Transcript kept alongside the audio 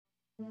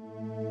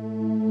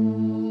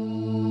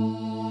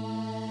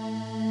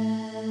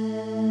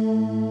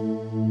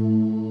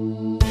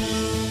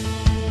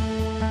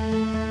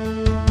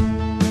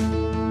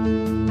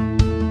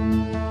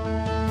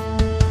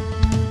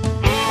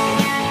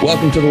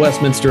Welcome to the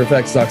Westminster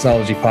Effects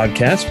Doxology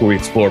Podcast, where we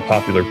explore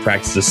popular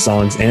practices,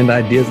 songs, and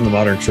ideas in the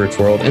modern church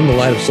world in the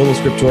light of Sola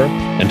Scriptura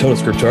and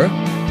Tota Scriptura.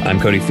 I'm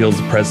Cody Fields,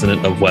 the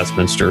president of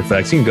Westminster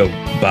Effects. You can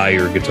go buy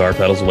your guitar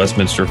pedals at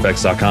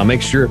westminstereffects.com.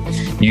 Make sure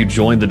you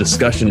join the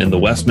discussion in the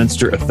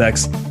Westminster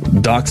Effects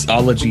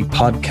Doxology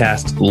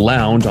Podcast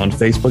Lounge on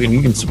Facebook, and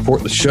you can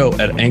support the show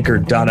at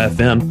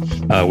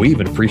anchor.fm. We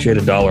even appreciate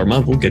 $1 a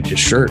month. We'll get you a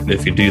shirt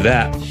if you do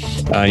that.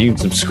 You can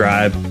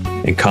subscribe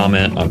and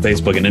comment on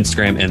Facebook and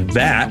Instagram, and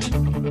that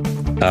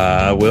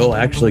will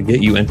actually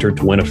get you entered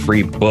to win a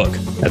free book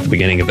at the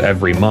beginning of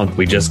every month.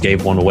 We just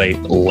gave one away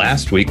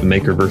last week, The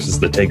Maker versus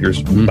the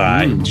Takers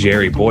by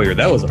Jerry Boyer.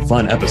 That was a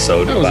fun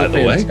episode, by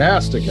the way.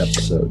 Fantastic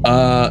episode.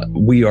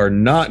 We are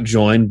not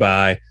joined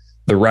by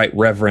the Right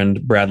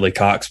Reverend Bradley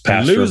Cox,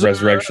 pastor of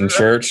Resurrection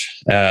Church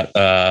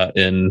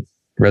in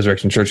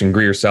Resurrection Church in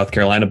Greer, South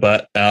Carolina.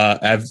 But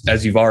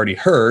as you've already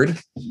heard,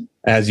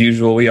 as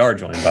usual, we are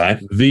joined by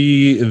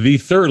the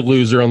third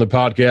loser on the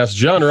podcast,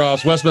 John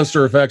Ross,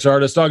 Westminster Effects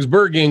artist,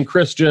 Augsburgian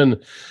Christian,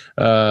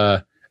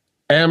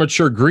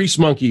 amateur grease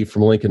monkey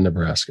from Lincoln,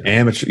 Nebraska.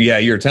 Amateur, yeah.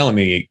 You were telling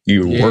me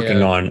you were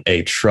working on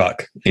a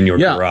truck in your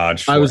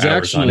garage. I was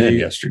actually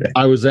yesterday.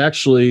 I was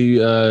actually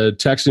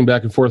texting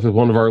back and forth with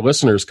one of our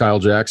listeners, Kyle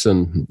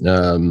Jackson.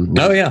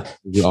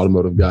 The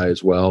automotive guy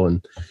as well,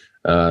 and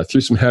threw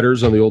some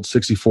headers on the old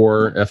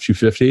 '64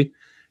 F-250.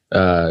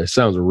 It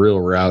sounds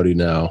real rowdy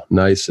now.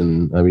 Nice.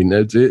 And I mean,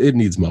 it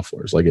needs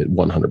mufflers like it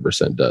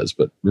 100% does.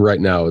 But right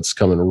now it's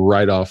coming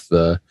right off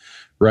the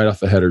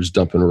headers,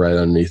 dumping right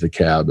underneath the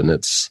cab. And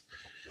it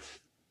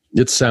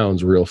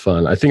sounds real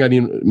fun. I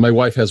think my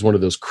wife has one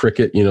of those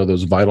Cricut,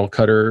 those vinyl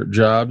cutter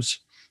jobs.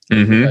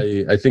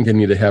 Mm-hmm. I think I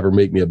need to have her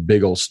make me a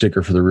big old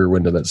sticker for the rear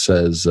window that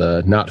says,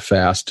 not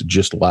fast,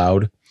 just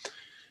loud.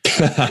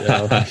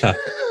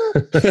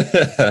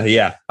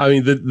 Yeah. I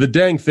mean, the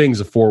dang thing's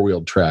a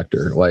 4-wheeled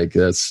tractor. Like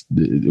that's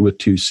with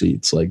 2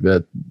 seats like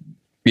that.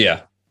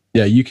 Yeah.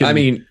 Yeah. You can, I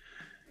mean,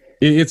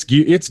 it's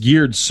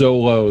geared so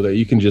low that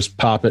you can just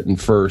pop it in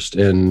first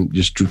and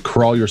just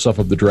crawl yourself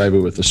up the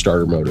driveway with the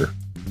starter motor.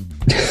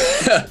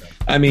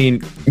 I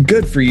mean,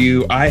 good for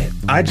you. I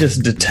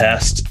just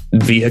detest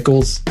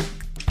vehicles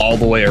all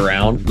the way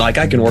around. Like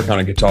I can work on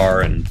a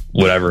guitar and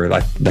whatever,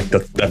 like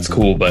that's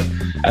cool. But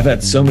I've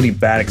had so many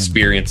bad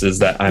experiences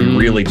that I'm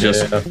really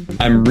just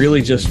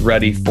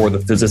ready for the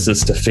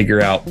physicists to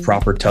figure out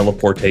proper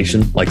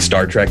teleportation, like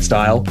Star Trek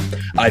style.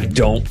 I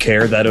don't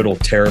care that it'll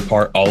tear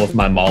apart all of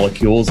my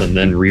molecules and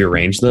then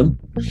rearrange them.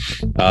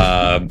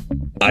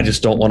 I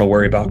just don't want to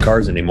worry about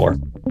cars anymore.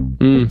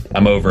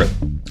 I'm over it.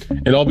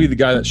 And I'll be the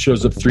guy that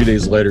shows up 3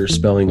 days later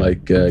smelling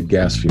like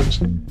gas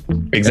fumes.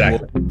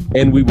 Exactly.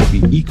 And we will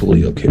be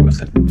equally okay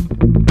with it.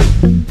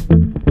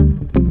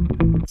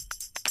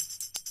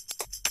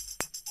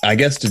 I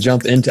guess to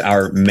jump into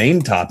our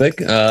main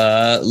topic,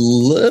 a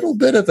little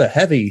bit of a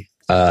heavy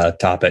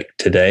topic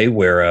today,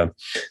 where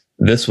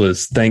this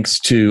was thanks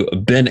to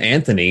Ben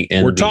Anthony.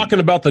 We're talking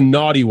about the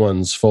naughty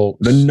ones, folks.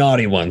 The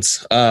naughty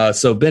ones.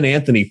 So Ben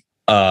Anthony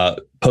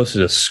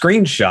posted a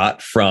screenshot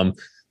from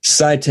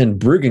Seitan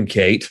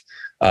Bruggenkate,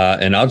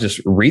 and I'll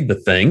just read the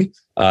thing.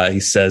 He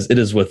says, "It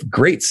is with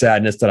great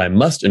sadness that I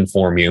must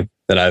inform you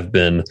that I've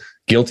been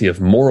guilty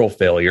of moral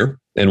failure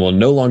and will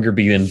no longer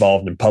be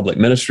involved in public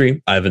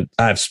ministry. I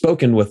have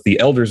spoken with the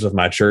elders of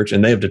my church,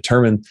 and they have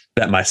determined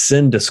that my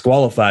sin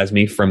disqualifies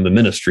me from the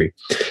ministry.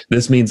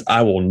 This means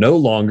I will no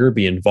longer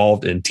be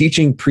involved in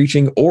teaching,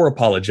 preaching, or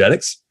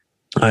apologetics.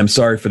 I am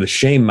sorry for the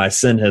shame my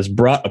sin has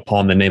brought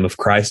upon the name of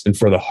Christ and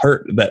for the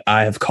hurt that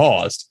I have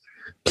caused.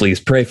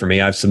 Please pray for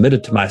me. I've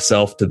submitted to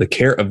myself to the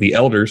care of the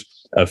elders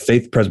of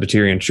Faith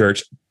Presbyterian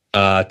Church,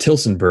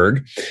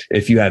 Tilsonburg.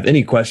 If you have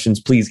any questions,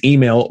 please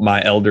email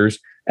my elders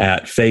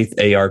at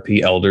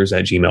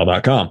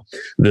faitharpelders@gmail.com.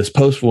 This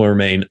post will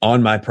remain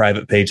on my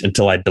private page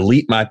until I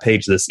delete my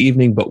page this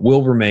evening, but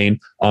will remain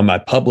on my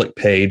public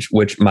page,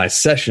 which my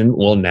session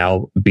will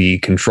now be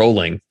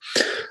controlling."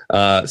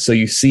 So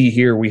you see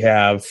here we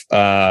have,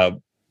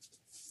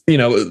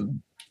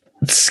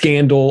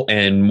 scandal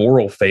and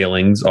moral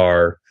failings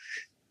are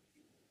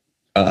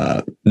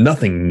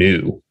nothing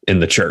new in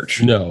the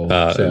church. No,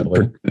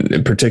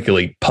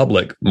 particularly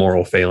public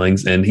moral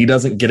failings. And he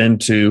doesn't get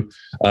into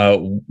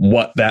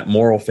what that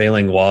moral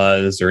failing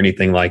was or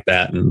anything like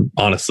that. And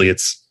honestly,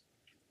 it's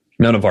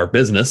none of our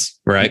business,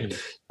 right?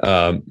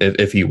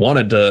 If he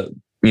wanted to,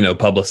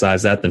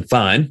 publicize that, then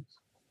fine.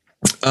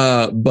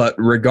 But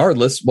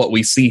regardless, what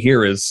we see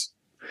here is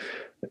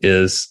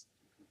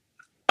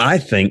I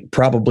think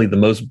probably the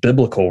most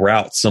biblical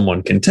route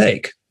someone can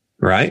take.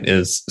 Right,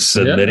 is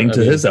submitting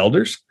to his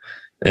elders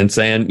and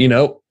saying,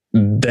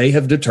 they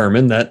have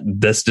determined that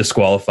this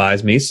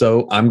disqualifies me,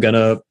 so I'm going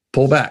to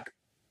pull back.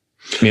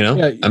 I'm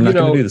not going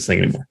to do this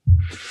thing anymore.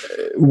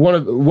 One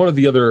of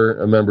the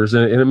other members,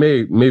 and it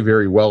may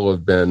very well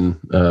have been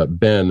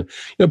Ben,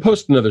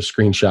 posted another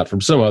screenshot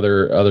from some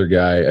other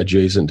guy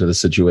adjacent to the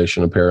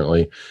situation,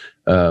 apparently,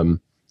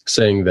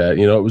 saying that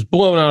it was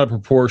blown out of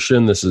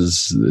proportion. This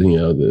is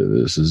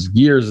this is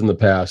years in the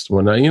past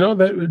when that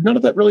none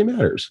of that really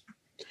matters.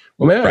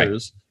 What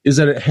matters is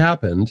that it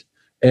happened,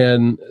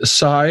 and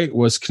Cy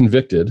was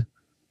convicted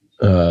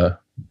by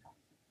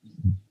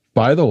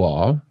the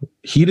law,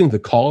 heeding the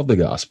call of the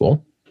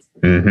gospel,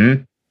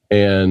 and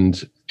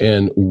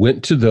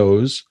went to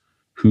those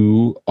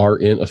who are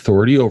in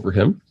authority over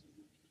him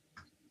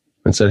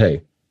and said,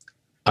 "Hey,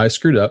 I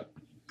screwed up.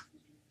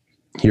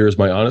 Here is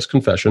my honest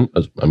confession."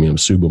 I mean,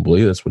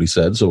 assumably that's what he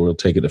said, so we'll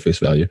take it at face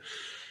value.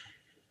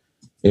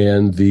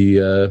 And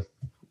the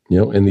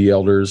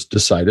elders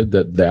decided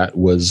that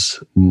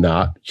was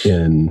not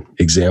an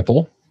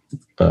example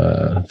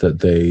that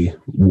they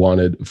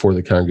wanted for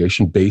the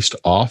congregation, based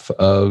off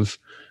of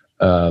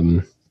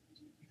kind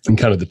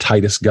of the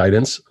tightest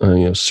guidance.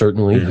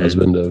 Certainly,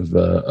 husband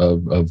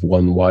of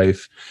one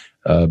wife,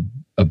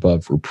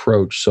 above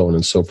reproach, so on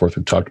and so forth.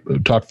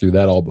 We've talked through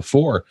that all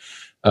before.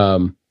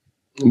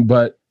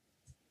 But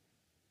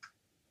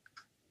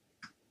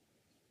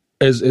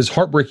as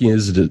heartbreaking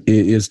as it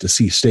is to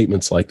see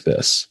statements like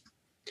this,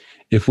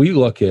 if we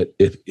look at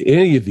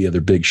any of the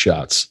other big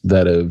shots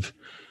that have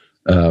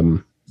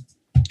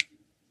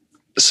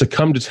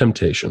succumbed to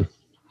temptation,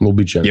 we'll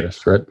be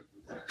generous, right?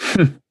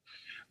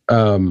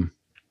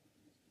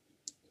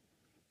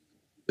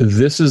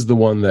 This is the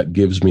one that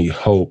gives me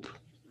hope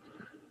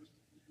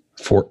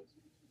for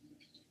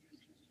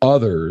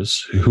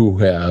others who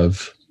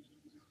have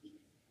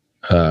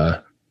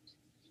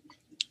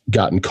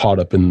gotten caught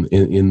up in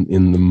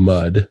the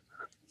mud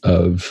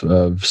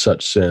of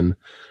such sin,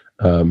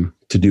 to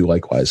do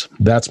likewise.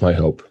 That's my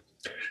hope.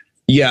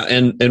 Yeah,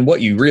 and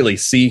what you really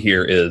see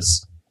here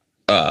is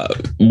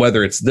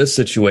whether it's this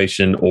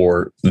situation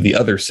or the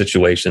other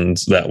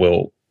situations that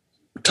we'll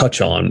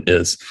touch on,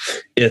 is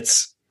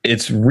it's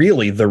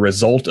really the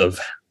result of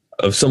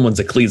someone's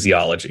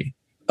ecclesiology,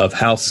 of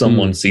how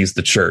someone sees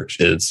the church.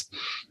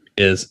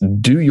 Is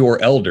do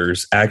your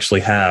elders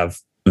actually have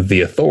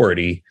the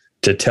authority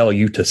to tell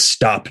you to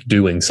stop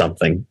doing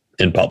something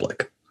in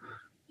public?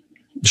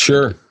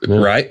 Sure. Yeah.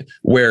 Right?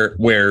 Where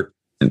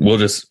we'll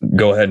just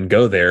go ahead and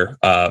go there.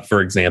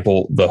 For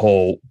example, the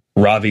whole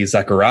Ravi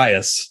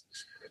Zacharias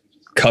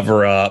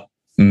cover up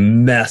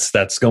mess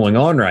that's going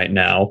on right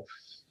now.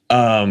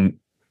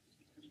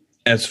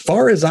 As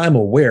far as I'm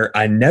aware,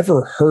 I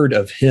never heard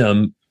of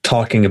him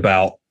talking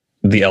about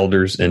the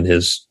elders in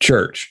his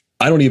church.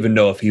 I don't even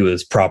know if he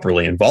was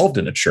properly involved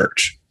in a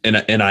church.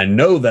 And I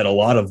know that a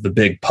lot of the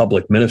big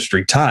public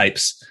ministry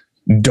types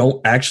don't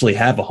actually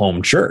have a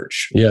home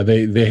church. Yeah,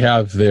 they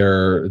have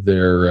their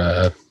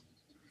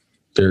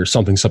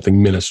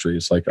something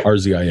ministries like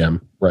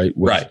RZIM, right?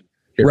 Right.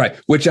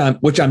 Which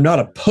I'm not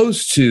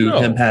opposed to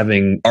him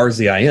having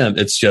RZIM.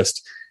 It's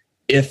just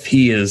if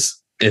he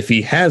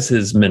has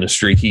his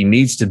ministry, he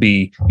needs to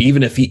be,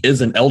 even if he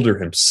is an elder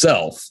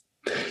himself,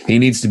 he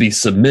needs to be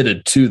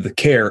submitted to the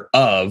care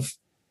of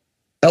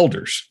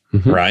elders,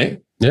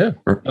 right? Yeah,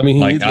 I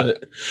mean,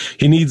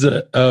 he needs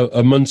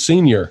a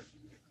monsignor,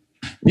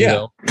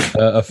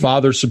 a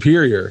father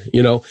superior.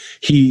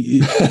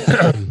 He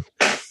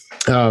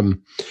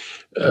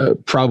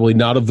probably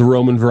not of the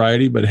Roman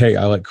variety, but hey,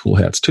 I like cool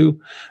hats too.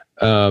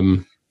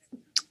 So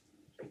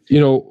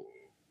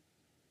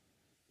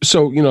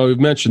we've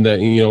mentioned that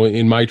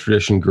in my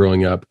tradition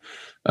growing up,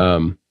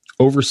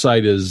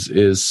 oversight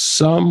is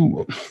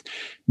some.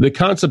 The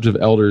concept of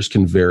elders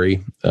can vary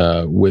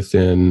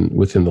within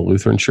the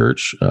Lutheran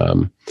Church.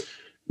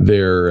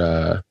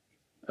 They're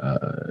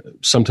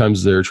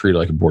sometimes they're treated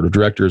like a board of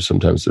directors,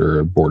 sometimes they're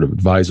a board of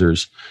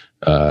advisors,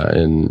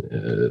 and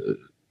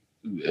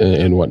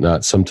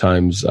whatnot.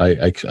 Sometimes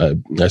I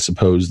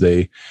suppose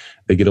they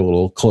get a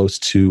little close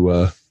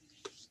to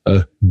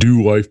a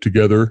do life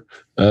together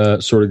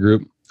sort of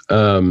group.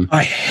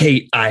 I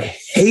hate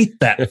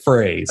that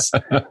phrase.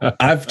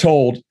 I've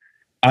told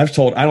I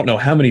don't know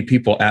how many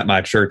people at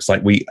my church,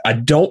 I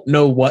don't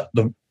know what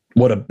a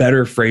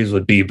better phrase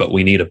would be, but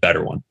we need a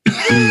better one.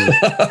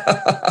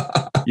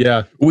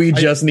 Yeah. We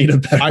just need a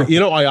better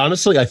one. I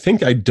honestly, I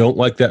think I don't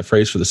like that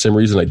phrase for the same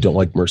reason I don't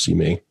like mercy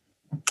me.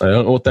 I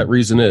don't know what that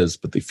reason is,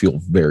 but they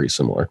feel very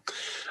similar.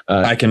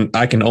 I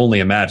can only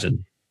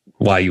imagine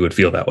why you would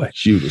feel that way.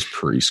 Judas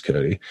Priest,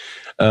 Cody.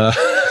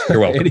 You're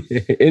welcome.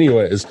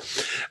 Anyways,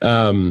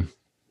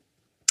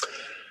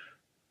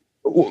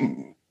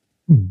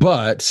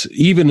 but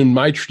even in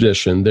my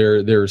tradition,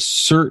 there's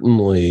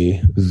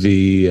certainly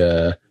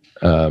the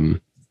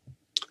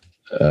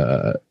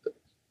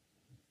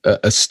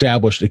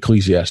established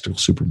ecclesiastical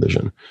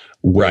supervision,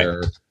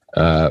 where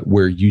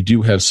you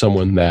do have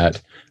someone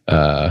that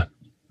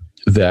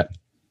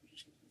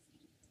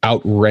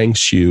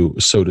outranks you,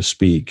 so to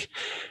speak,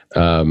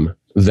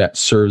 that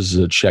serves as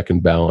a check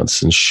and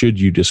balance, and should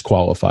you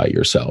disqualify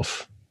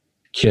yourself,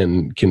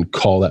 can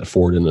call that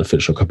forward in an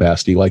official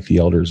capacity, like the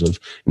elders of,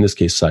 in this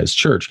case, Size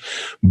Church.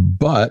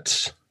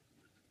 But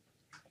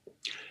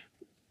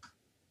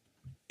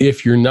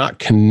if you're not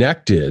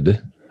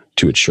connected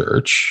to a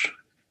church,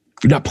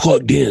 you're not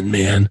plugged in,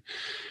 man,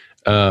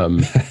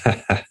 and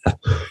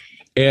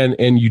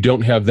you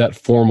don't have that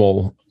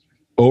formal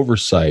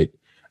oversight,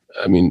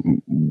 I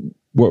mean,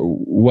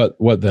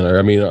 What then?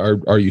 I mean,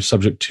 are you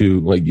subject to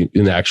like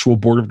an actual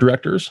board of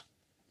directors?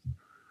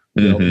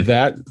 You know,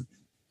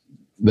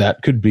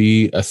 that could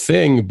be a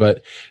thing,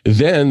 but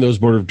then those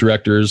board of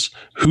directors,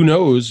 who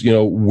knows, you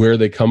know, where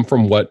they come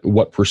from,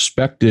 what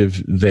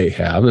perspective they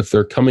have, if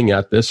they're coming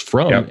at this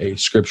from a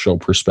scriptural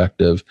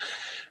perspective.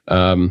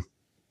 And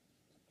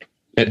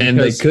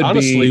they could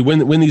honestly,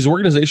 when these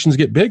organizations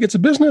get big, it's a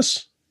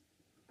business.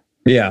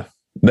 Yeah.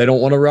 They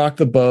don't want to rock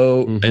the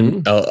boat.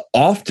 And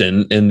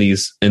often in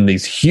these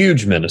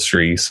huge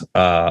ministries,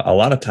 a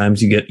lot of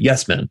times you get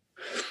yes men.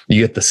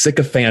 You get the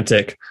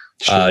sycophantic,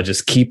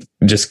 just keep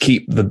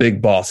the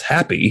big boss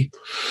happy.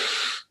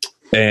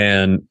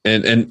 And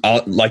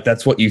like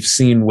that's what you've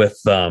seen with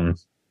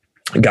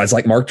guys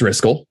like Mark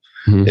Driscoll.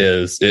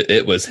 Is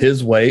it was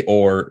his way,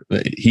 or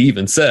he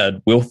even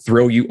said, we'll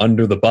throw you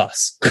under the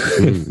bus.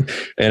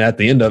 And at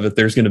the end of it,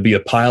 there's going to be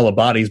a pile of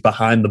bodies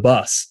behind the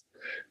bus.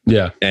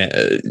 Yeah.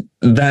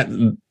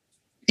 That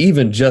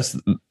even just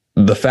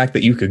the fact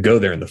that you could go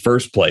there in the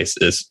first place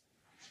is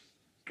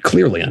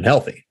clearly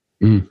unhealthy.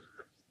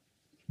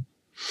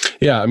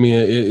 Yeah. I mean,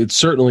 it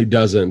certainly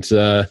doesn't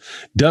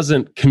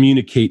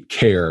communicate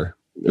care.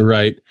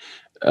 Right.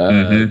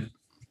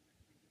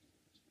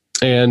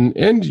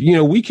 And you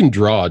know, we can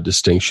draw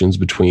distinctions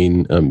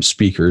between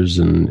speakers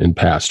and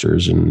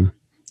pastors and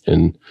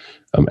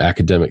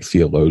academic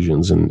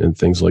theologians and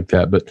things like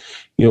that. But,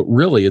 you know,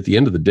 really at the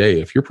end of the day,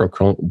 if you're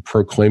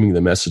proclaiming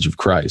the message of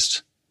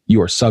Christ,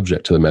 you are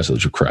subject to the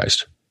message of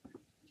Christ.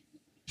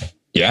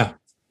 Yeah,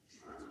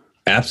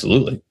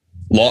 absolutely.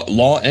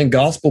 Law and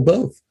gospel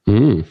both.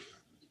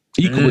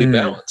 Equally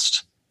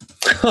balanced.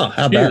 How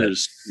about it?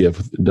 Yeah,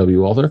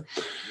 W. Walther.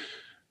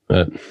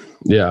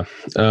 Yeah.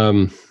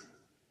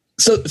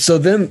 So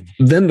then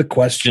the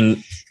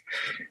question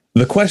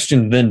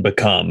then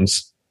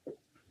becomes,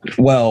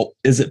 well,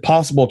 is it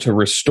possible to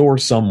restore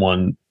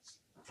someone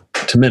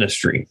to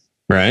ministry?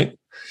 Right?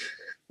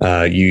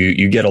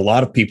 You get a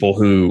lot of people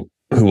who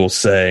will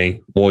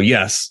say, well,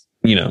 yes,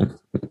 you know,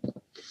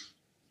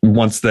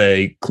 once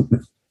they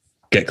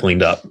get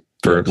cleaned up,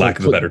 for lack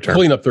of a better term,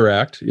 clean up their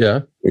act. Yeah.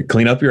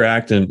 Clean up your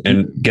act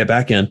and get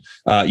back in.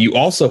 You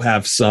also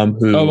have some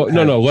who.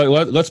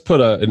 Let's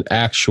put an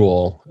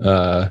actual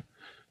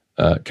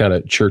kind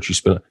of churchy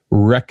spin.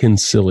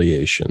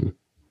 Reconciliation.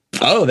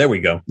 Oh, there we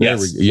go.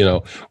 Yes.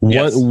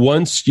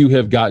 Once you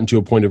have gotten to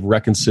a point of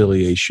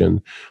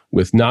reconciliation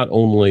with not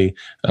only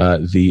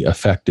the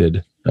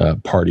affected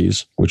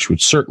parties, which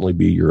would certainly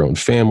be your own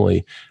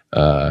family,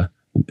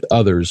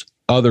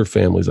 other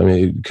families. I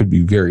mean, it could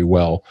be very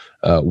well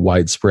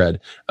widespread,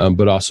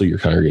 but also your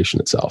congregation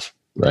itself.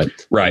 Right.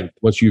 Right.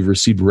 Once you've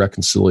received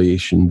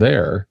reconciliation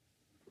there,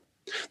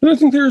 then I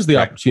think there's the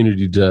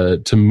opportunity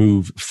to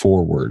move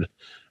forward.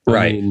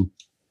 Right.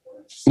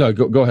 No,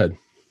 go ahead.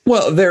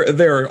 Well,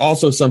 there are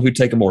also some who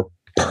take a more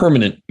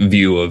permanent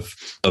view of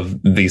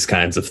these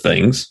kinds of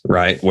things,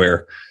 right?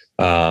 Where,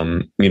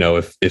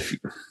 if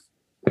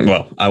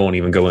well, I won't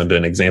even go into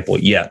an example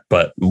yet,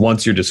 but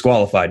once you're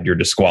disqualified,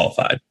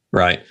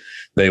 right?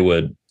 They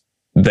would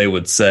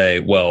say,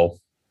 well,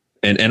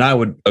 and I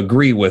would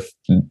agree with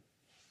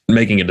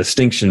making a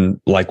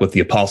distinction, like with the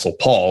Apostle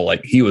Paul,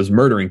 like he was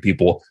murdering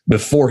people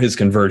before his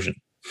conversion.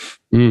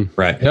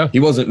 Right. Yeah. He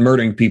wasn't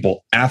murdering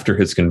people after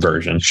his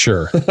conversion.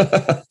 Sure.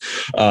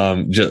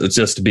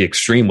 just to be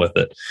extreme with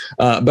it.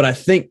 But I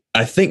think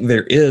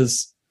there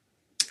is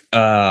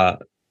that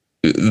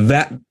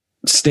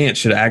stance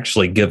should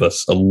actually give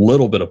us a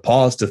little bit of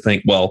pause to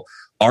think, well,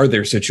 are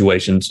there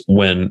situations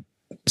when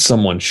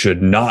someone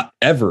should not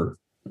ever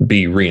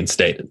be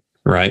reinstated?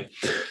 Right.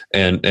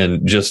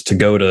 And just to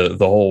go to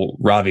the whole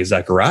Ravi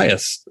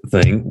Zacharias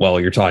thing, well,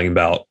 you're talking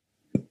about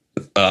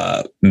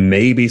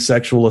maybe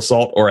sexual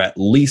assault or at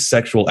least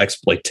sexual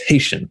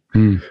exploitation.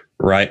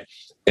 Right.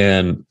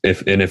 And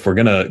if we're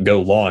going to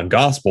go law and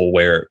gospel,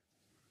 where,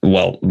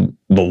 well,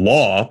 the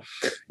law,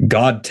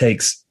 God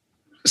takes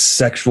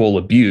sexual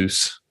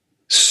abuse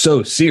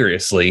so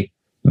seriously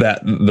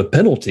that the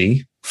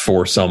penalty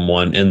for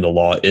someone in the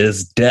law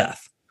is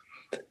death.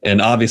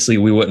 And obviously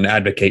we wouldn't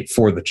advocate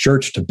for the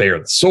church to bear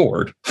the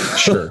sword.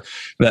 Sure.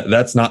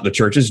 That's not the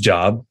church's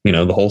job,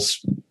 the whole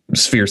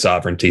sphere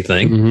sovereignty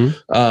thing.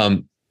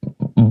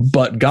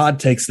 But God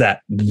takes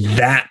that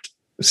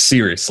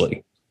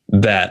seriously,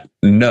 that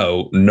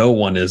no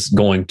one is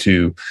going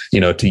to,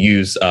 to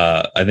use,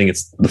 I think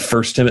it's the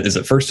First Timothy. Is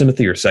it First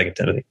Timothy or Second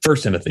Timothy?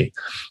 First Timothy.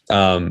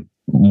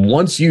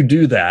 Once you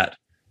do that,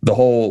 the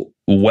whole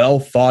well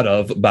thought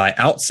of by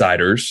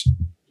outsiders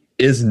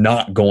is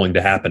not going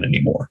to happen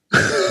anymore.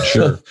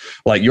 Sure.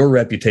 Like your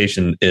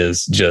reputation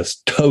is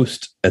just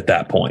toast at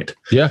that point.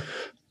 Yeah.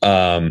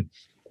 Now,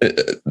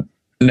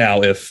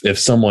 if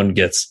someone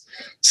gets,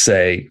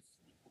 say,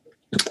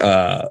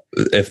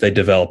 if they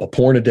develop a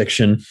porn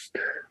addiction,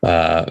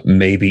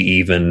 maybe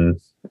even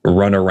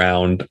run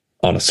around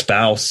on a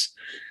spouse,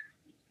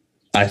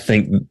 I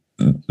think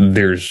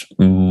there's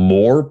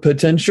more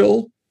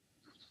potential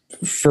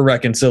for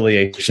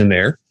reconciliation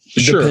there,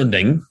 sure.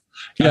 depending.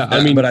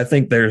 Yeah, but I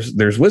think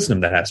there's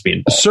wisdom that has to be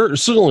involved.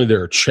 Certainly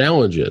there are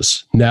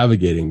challenges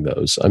navigating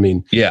those. I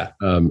mean,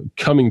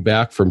 coming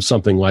back from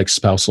something like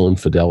spousal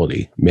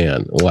infidelity,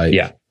 man,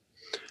 like,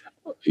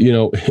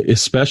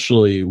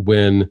 especially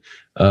when,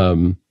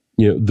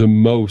 the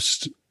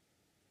most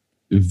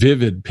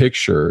vivid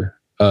picture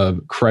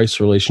of Christ's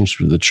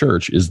relationship with the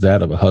church is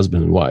that of a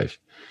husband and wife.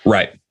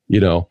 Right.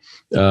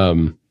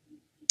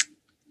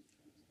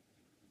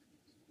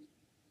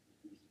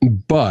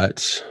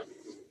 But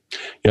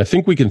I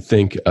think we can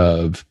think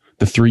of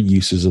the three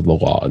uses of the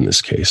law in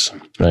this case,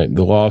 right?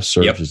 The law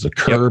serves as a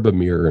curb, a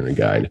mirror, and a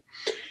guide.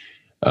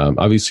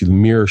 Obviously, the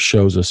mirror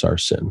shows us our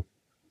sin.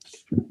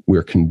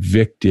 We're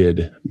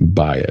convicted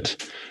by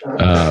it.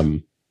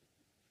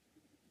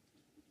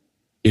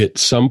 At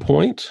some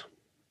point,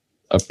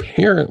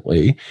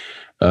 apparently,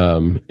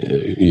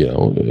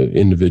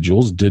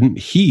 individuals didn't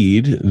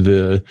heed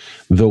the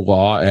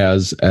law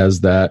as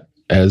that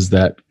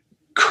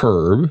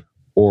curb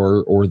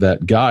or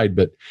that guide.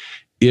 But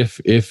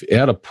if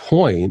at a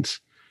point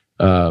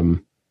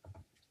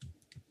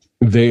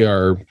they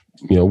are,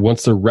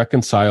 once they're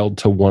reconciled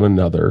to one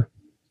another,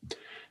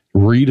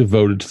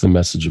 redevoted to the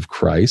message of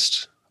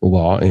Christ,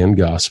 law and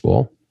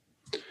gospel,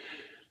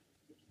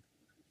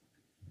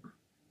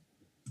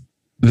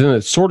 then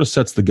it sort of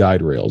sets the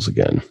guide rails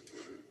again.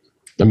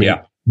 I mean,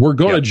 we're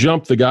going to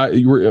jump the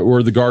guide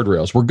or the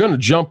guardrails. We're going to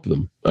jump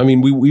them. I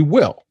mean, we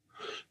will,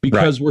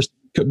 because we're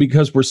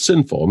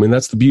sinful. I mean,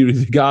 that's the beauty of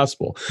the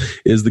gospel,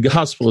 is the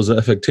gospel is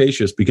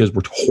efficacious because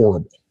we're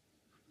horrible,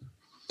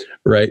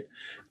 right?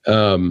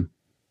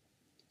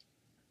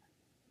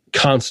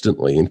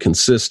 Constantly and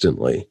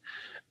consistently.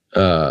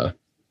 But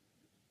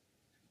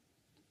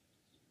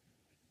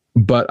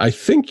I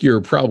think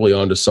you're probably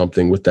onto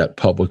something with that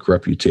public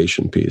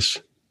reputation piece.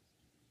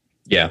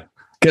 Yeah.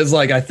 Because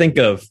I think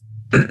of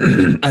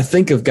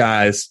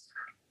guys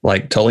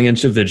like Tullian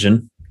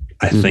Shavidian.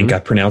 I think I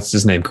pronounced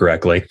his name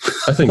correctly.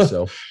 I think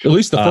so. At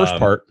least the first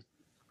part.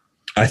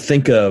 I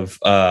think of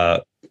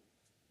the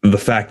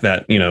fact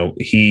that,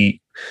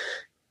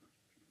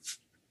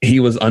 he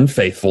was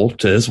unfaithful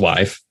to his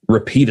wife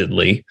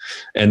repeatedly,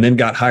 and then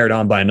got hired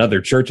on by another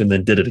church and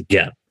then did it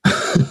again.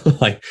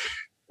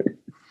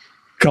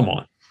 Come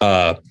on.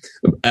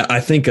 I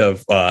think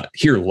of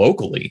here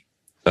locally,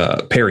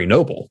 Perry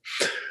Noble,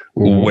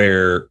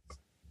 where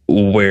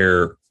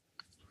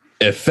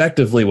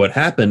effectively what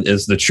happened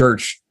is the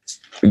church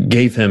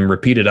gave him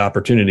repeated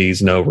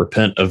opportunities. No,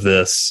 repent of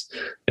this.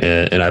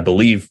 And I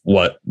believe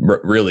what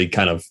really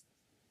kind of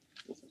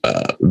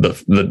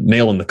the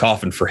nail in the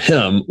coffin for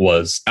him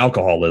was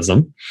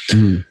alcoholism,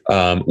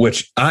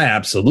 which I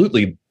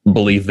absolutely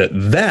believe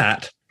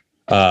that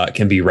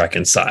can be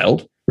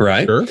reconciled.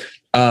 Right. Sure.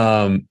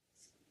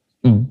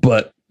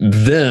 But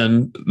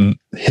then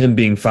him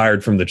being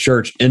fired from the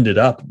church ended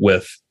up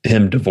with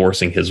him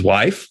divorcing his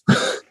wife,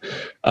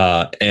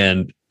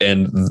 and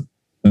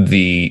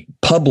the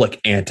public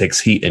antics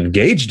he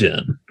engaged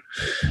in,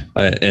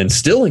 and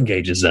still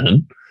engages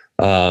in,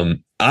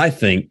 I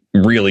think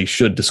really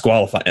should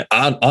disqualify.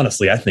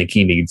 Honestly, I think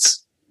he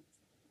needs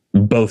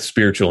both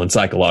spiritual and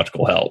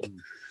psychological help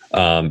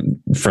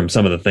from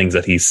some of the things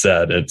that he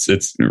said.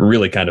 It's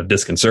really kind of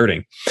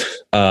disconcerting.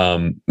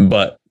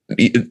 But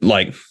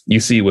like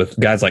you see with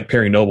guys like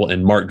Perry Noble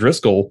and Mark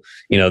Driscoll,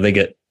 they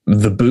get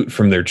the boot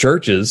from their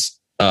churches,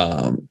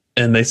 and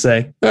they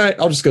say, all right,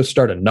 I'll just go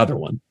start another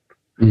one.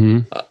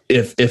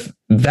 If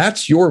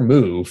that's your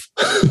move,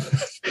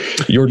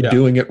 you're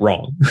doing it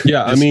wrong.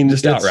 Yeah. I mean,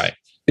 just outright.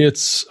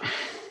 It's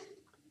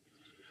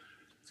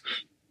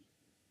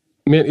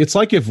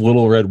like if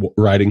Little Red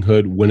Riding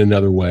Hood went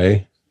another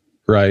way,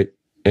 right?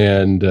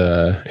 And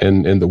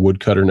the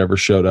woodcutter never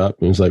showed up.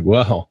 And he was like,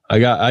 well, I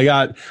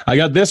got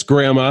this,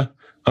 Grandma.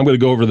 I'm going to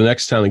go over to the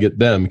next town and get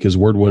them because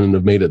word wouldn't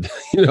have made it.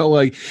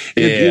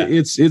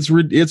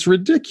 It's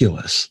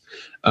ridiculous.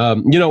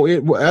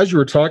 As you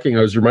were talking,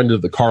 I was reminded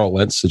of the Carl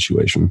Lentz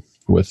situation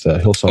with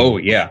Hillsong. Oh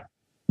yeah.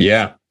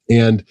 Yeah.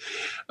 And,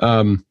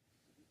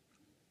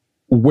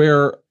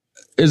 where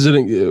is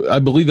it? I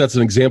believe that's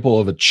an example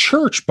of a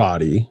church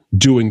body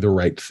doing the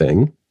right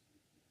thing.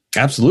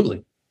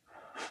 Absolutely.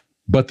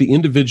 But the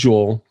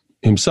individual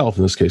himself,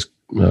 in this case,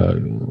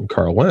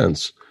 Carl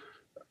Lentz,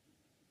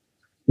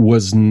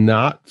 was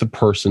not the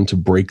person to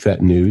break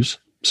that news,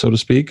 so to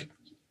speak.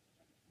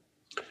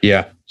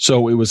 Yeah.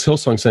 So it was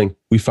Hillsong saying,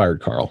 we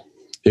fired Carl.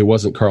 It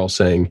wasn't Carl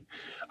saying,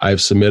 I've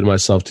submitted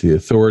myself to the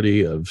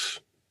authority of,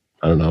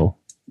 I don't know,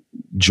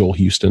 Joel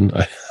Houston.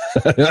 I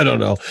don't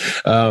know.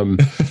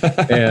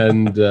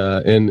 And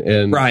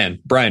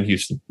Brian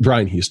Houston.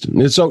 Brian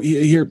Houston. And so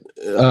here,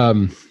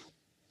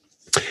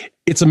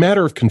 it's a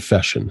matter of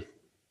confession,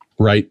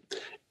 right?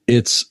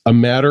 It's a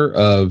matter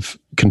of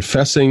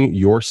confessing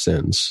your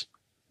sins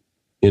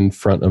in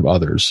front of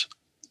others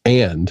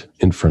and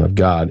in front of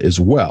God as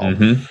well.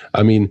 Mm-hmm.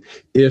 I mean,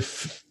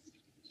 if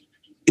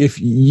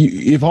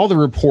all the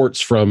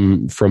reports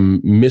from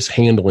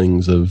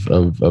mishandlings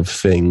of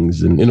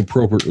things and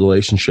inappropriate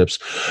relationships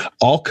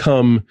all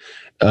come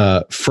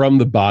from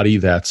the body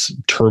that's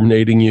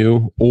terminating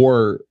you,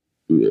 or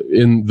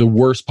in the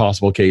worst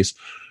possible case,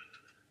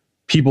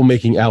 people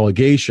making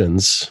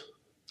allegations,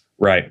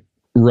 right,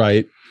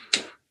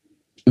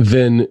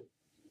 then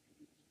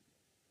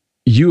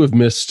you have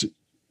missed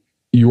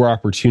your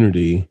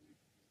opportunity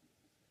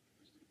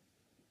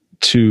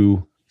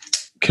to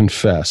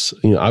confess.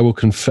 I will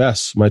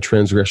confess my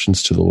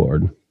transgressions to the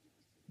Lord,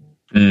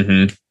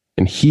 and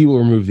he will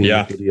remove the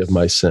iniquity of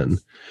my sin.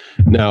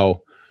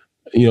 Now,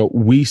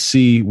 we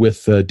see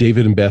with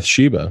David and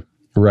Bathsheba,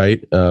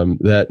 right?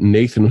 That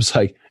Nathan was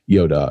like,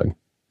 yo, dog,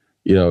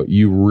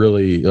 you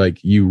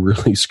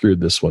really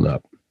screwed this one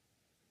up.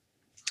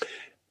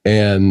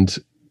 And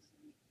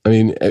I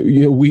mean,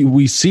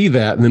 we see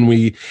that, and then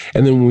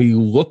we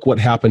look what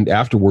happened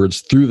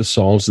afterwards through the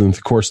Psalms, and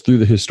of course through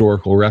the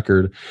historical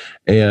record,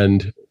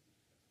 and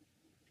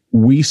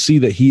we see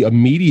that he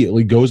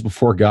immediately goes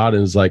before God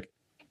and is like,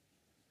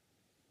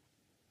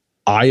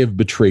 I have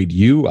betrayed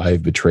you, I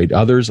have betrayed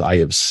others, I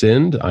have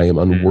sinned, I am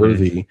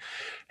unworthy.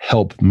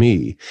 Help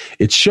me.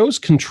 It shows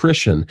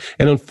contrition,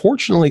 and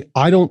unfortunately,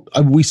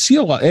 we see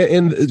a lot,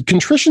 and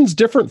contrition's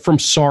different from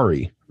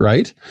sorry,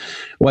 right?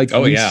 Like,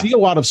 we see a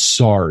lot of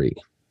sorry.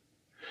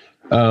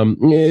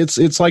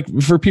 It's like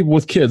for people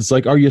with kids,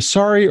 like, are you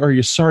sorry, or are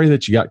you sorry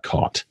that you got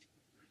caught?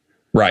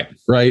 Right.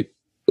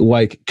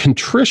 Like,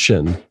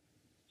 contrition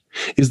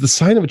is the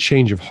sign of a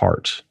change of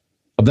heart,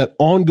 of that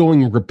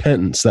ongoing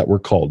repentance that we're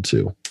called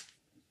to.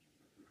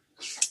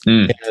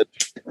 And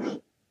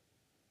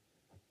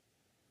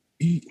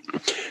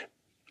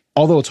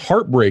although it's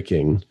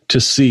heartbreaking to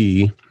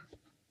see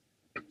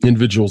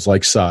individuals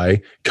like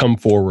Cy come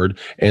forward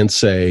and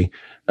say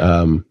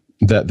that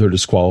they're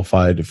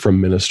disqualified from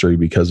ministry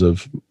because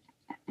of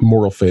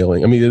moral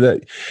failing. I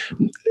mean,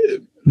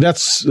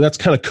 that's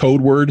kind of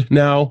code word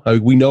now.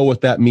 We know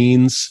what that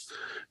means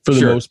for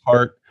the most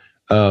part.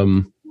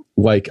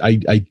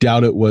 I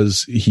doubt it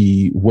was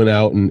he went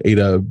out and ate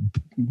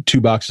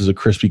 2 boxes of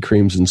Krispy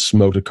Kremes and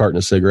smoked a carton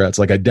of cigarettes.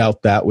 Like, I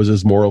doubt that was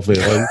his moral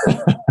failing.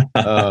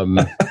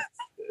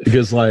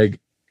 Because, like,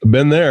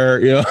 been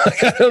there,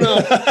 I don't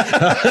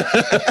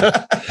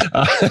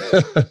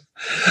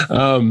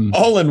know.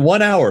 All in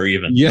 1 hour,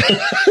 even. Yeah.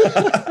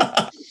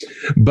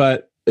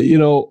 But,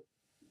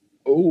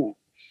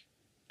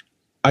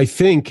 I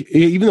think,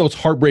 even though it's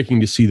heartbreaking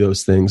to see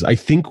those things, I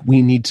think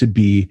we need to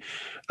be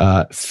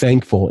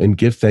thankful and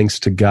give thanks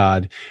to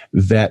God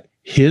that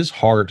his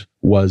heart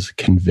was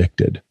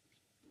convicted.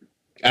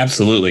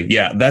 Absolutely.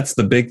 Yeah. That's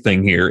the big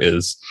thing here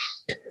is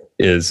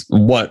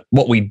what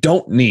we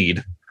don't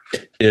need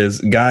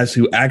is guys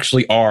who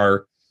actually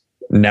are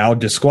now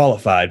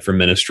disqualified from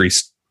ministry,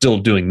 still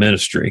doing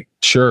ministry.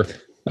 Sure.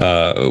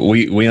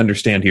 We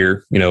understand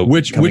here,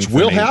 which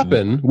will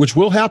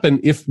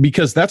happen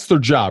because that's their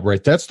job,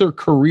 right? That's their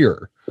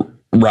career.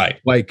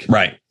 Right. Like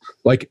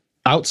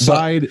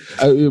outside,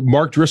 but,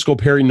 Mark Driscoll,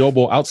 Perry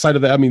Noble, outside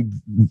of that, I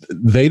mean,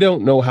 they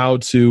don't know how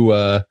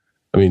to,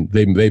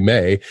 they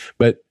may,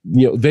 but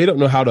they don't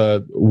know how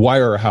to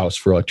wire a house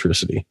for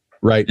electricity,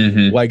 right?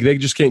 Like, they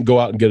just can't go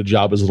out and get a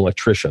job as an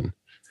electrician.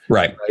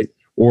 Right.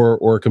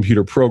 Or a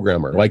computer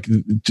programmer. Like,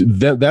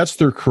 that's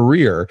their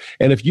career.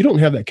 And if you don't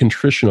have that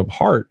contrition of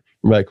heart,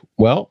 you're like,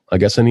 well, I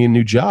guess I need a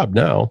new job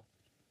now.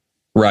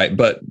 Right.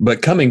 But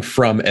coming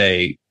from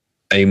a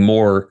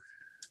more,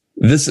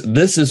 this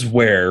is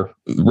where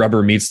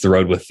rubber meets the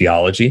road with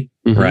theology,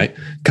 right?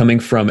 Coming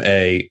from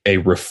a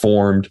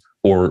Reformed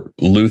or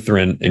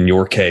Lutheran, in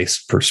your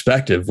case,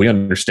 perspective, we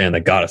understand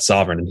that God is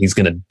sovereign and he's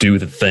going to do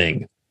the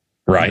thing,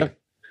 right? Yeah.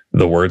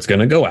 The word's going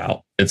to go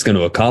out. It's going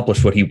to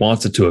accomplish what he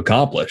wants it to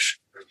accomplish.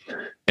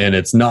 And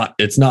it's not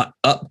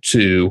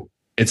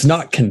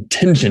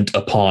contingent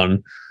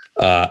upon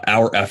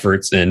our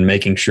efforts in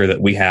making sure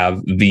that we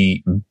have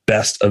the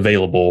best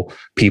available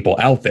people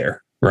out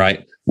there,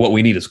 right? What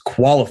we need is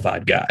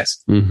qualified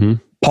guys.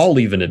 Paul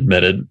even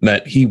admitted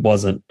that he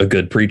wasn't a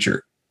good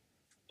preacher.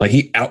 Like,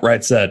 he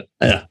outright said,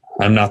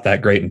 I'm not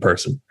that great in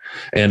person.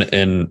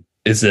 And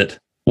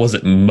was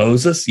it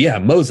Moses? Yeah,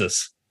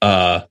 Moses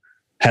had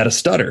a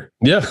stutter.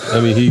 Yeah.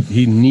 I mean,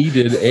 he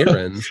needed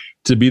Aaron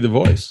to be the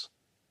voice.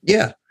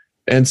 Yeah.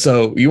 And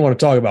so you want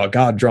to talk about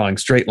God drawing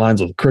straight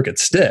lines with a crooked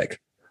stick.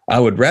 I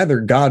would rather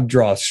God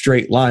draw a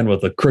straight line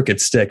with a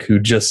crooked stick who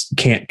just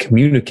can't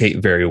communicate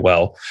very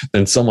well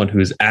than someone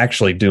who's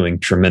actually doing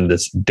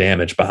tremendous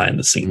damage behind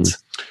the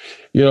scenes.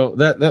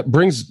 That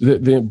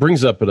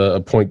brings up at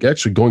a point,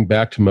 actually going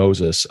back to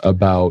Moses,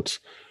 about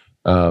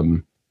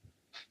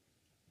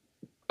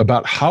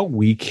how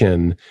we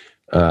can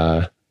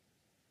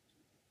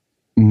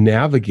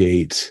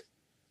navigate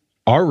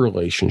our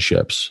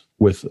relationships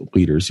with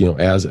leaders,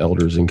 as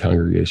elders in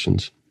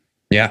congregations.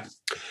 Yeah.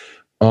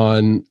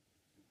 On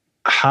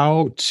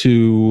how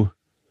to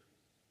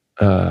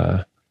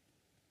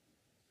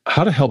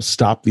help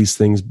stop these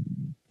things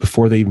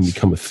before they even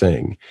become a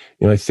thing.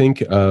 I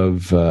think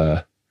of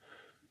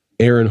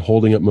Aaron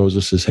holding up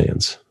Moses'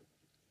 hands,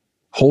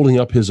 holding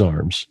up his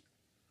arms.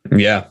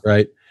 Yeah.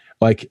 Right.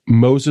 Like,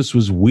 Moses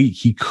was weak.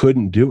 He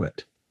couldn't do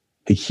it.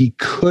 He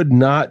could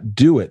not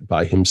do it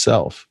by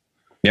himself.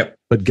 Yep.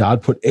 But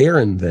God put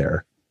Aaron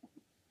there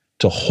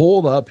to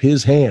hold up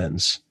his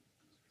hands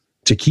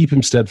to keep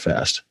him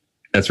steadfast.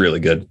 That's really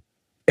good.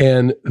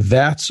 And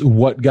that's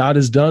what God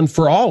has done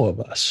for all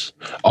of us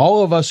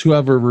who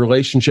have a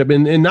relationship,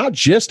 and not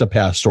just a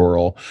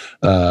pastoral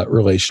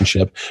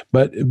relationship,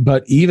 but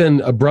even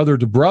a brother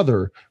to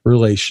brother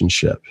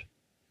relationship.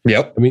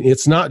 Yep. I mean,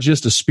 it's not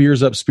just a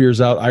spears up,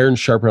 spears out, iron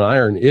sharpen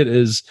iron. It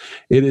is,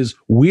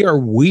 we are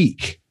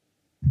weak.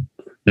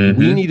 Mm-hmm.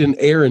 We need an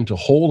Aaron to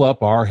hold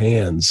up our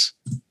hands.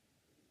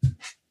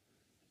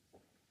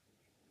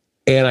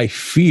 And I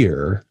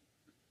fear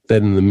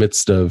that in the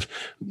midst of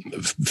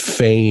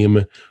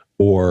fame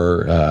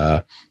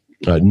or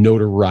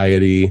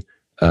notoriety,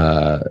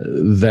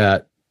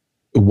 that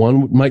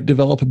one might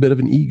develop a bit of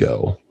an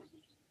ego.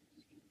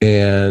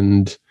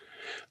 And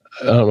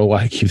I don't know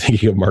why I keep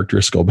thinking of Mark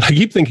Driscoll, but I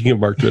keep thinking of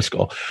Mark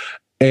Driscoll.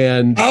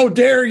 And how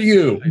dare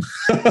you?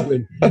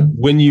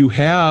 when you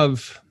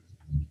have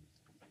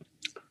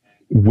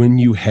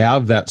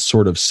that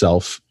sort of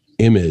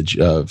self-image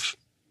of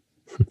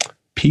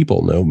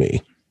people know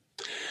me.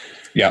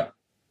 Yeah.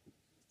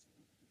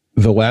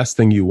 The last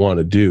thing you want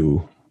to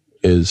do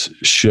is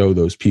show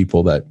those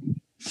people that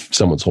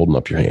someone's holding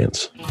up your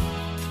hands.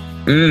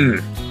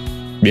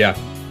 Yeah.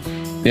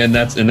 And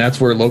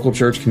that's where local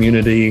church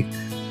community,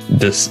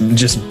 this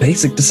just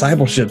basic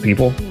discipleship,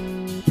 people,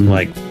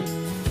 like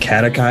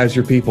catechize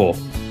your people,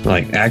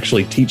 like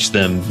actually teach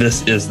them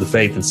this is the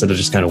faith instead of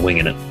just kind of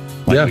winging it.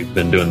 Like we've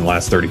been doing the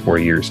last 34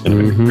 years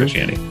in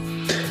Christianity.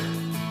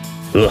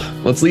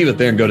 Let's leave it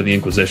there and go to the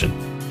Inquisition.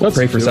 Let's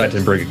pray for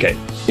Seitan Brigade.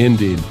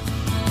 Indeed.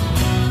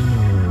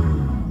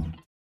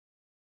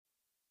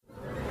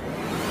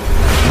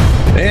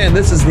 And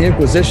this is the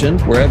Inquisition,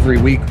 where every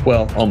week,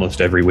 well,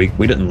 almost every week,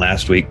 we didn't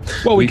last week.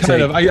 Well,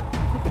 I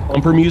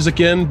bumper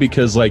music in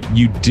because, like,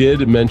 you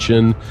did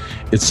mention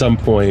at some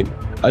point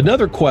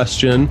another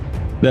question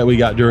that we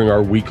got during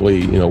our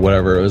weekly,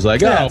 whatever. It was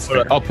like,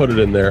 I'll put it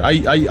in there.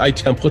 I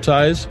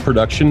templatize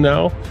production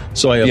now,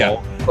 so I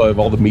have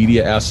all the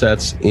media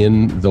assets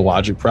in the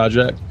Logic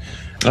project.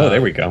 Oh,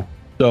 there we go.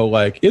 So,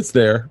 like, it's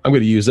there. I'm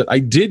going to use it. I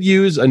did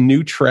use a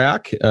new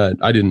track.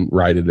 I didn't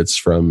write it. It's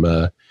from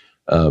a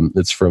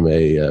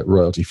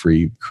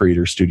royalty-free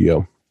creator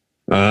studio.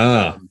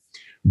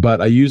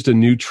 But I used a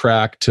new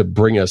track to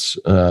bring us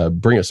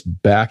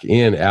back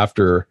in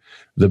after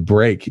the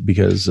break,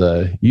 because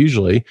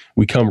usually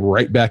we come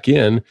right back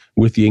in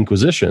with the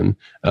Inquisition.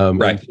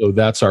 Right. So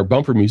that's our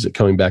bumper music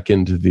coming back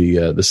into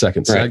the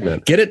second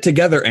segment. Get it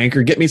together,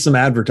 Anchor. Get me some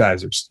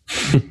advertisers.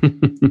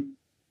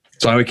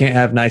 That's why we can't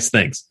have nice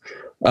things.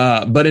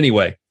 But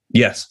anyway,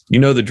 yes, you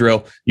know the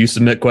drill. You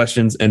submit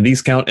questions, and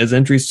these count as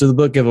entries to the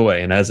book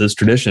giveaway. And as is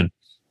tradition,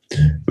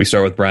 we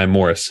start with Brian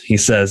Morris. He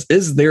says,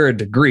 is there a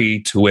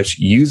degree to which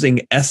using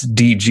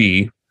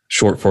SDG,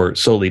 short for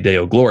Soli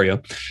Deo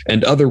Gloria,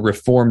 and other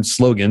Reformed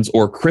slogans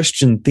or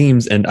Christian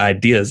themes and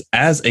ideas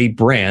as a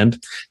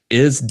brand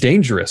is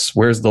dangerous?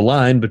 Where's the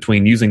line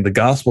between using the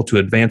gospel to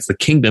advance the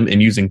kingdom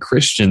and using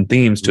Christian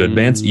themes to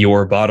advance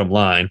your bottom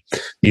line?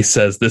 He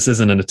says this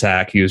isn't an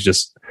attack. He was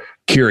just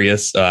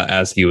curious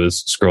as he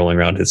was scrolling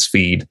around his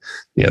feed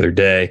the other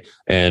day.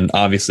 And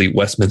obviously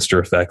Westminster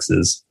Effects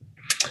is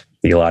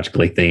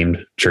theologically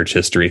themed, church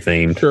history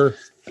themed. Sure.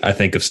 I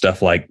think of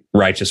stuff like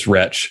Righteous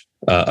Wretch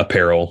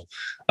apparel,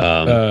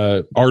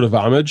 Art of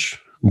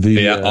Homage,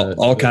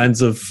 all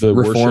kinds of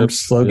Reformed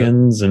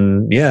slogans,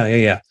 and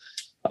yes,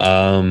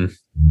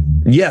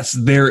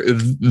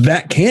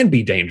 that can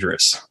be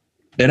dangerous.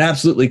 It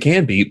absolutely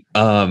can be.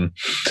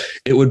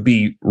 It would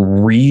be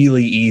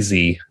really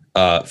easy,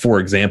 for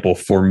example,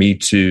 for me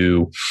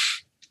to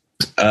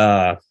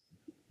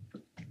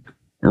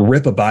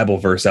rip a Bible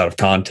verse out of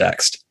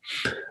context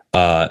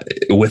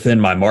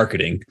within my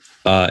marketing,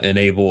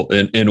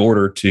 in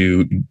order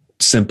to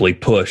simply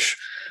push,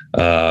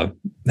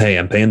 hey,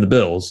 I'm paying the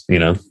bills,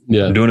 I'm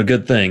doing a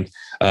good thing,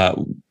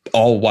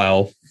 all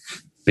while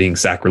being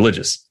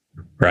sacrilegious,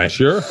 right?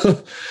 Sure.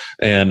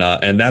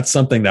 And that's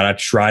something that I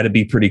try to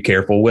be pretty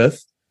careful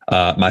with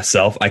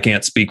myself. I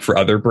can't speak for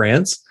other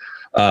brands,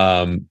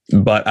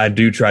 but I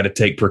do try to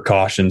take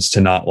precautions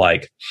to not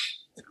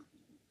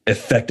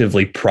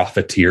effectively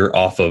profiteer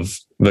off of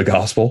the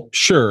gospel.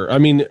 Sure. I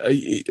mean,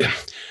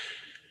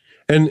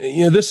 and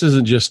this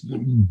isn't just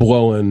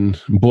blowing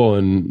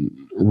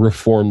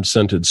Reformed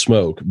scented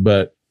smoke,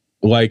 but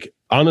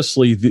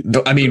honestly,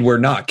 we're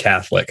not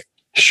Catholic.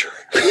 Sure.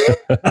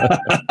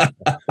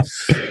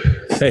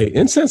 Hey,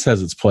 incense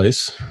has its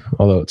place,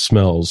 although it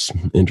smells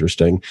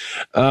interesting.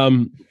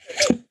 Go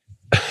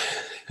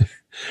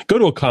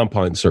to a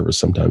compound service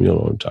sometime. You'll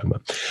know what I'm talking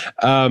about.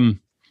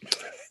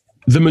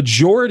 The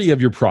majority of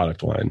your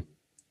product line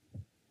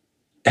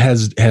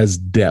has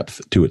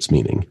depth to its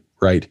meaning,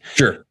 right?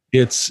 Sure.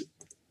 It's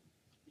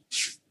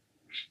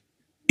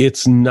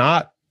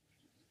not,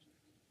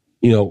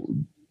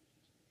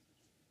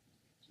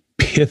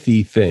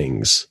 pithy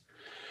things.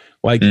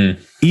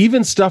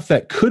 Even stuff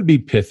that could be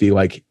pithy,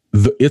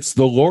 it's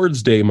the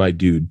Lord's Day, my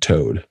dude,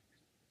 Toad.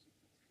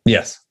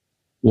 Yes.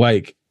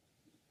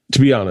 to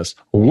be honest,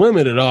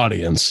 limited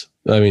audience.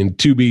 I mean,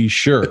 to be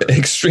sure,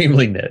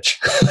 extremely niche.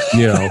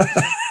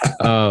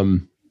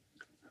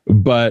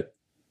 But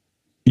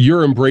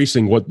you're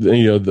embracing what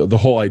the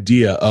whole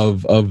idea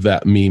of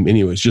that meme,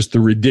 anyways. Just the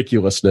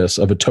ridiculousness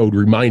of a toad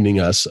reminding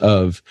us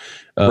of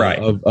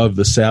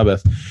the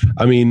Sabbath.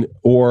 I mean,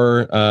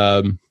 or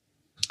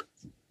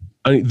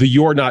the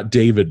 "You're not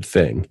David"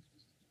 thing,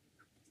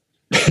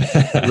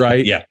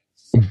 right? Yeah,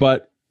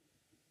 but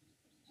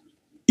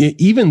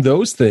even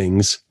those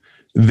things,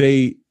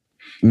 they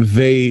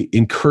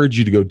encourage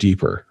you to go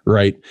deeper,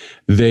 right?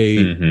 They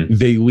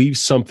leave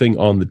something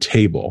on the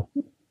table.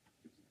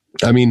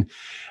 I mean,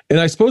 and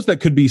I suppose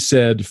that could be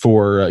said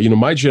for,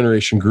 my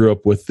generation grew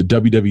up with the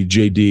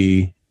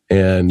WWJD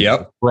and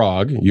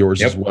Frog,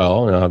 yours as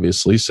well. And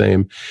obviously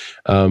same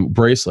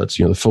bracelets,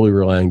 the fully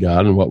rely on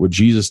God and what would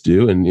Jesus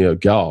do? And,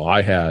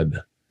 I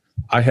had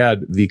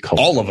the collection.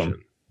 All of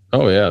them.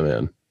 Oh yeah,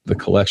 man. The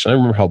collection. I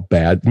remember how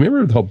bad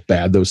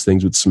those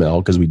things would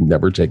smell because we'd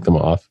never take them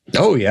off.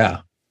 Oh yeah.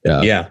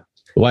 Yeah.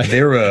 Like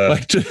they're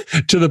like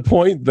to the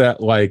point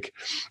that like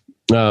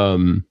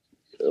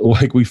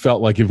we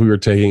felt like if we were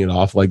taking it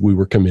off, like we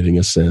were committing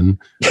a sin.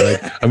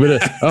 Like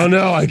oh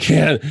no, I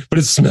can't, but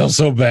it smells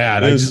so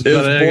bad. It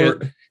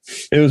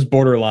was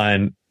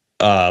borderline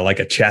like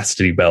a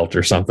chastity belt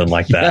or something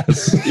like that.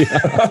 Yes,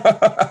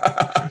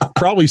 yeah.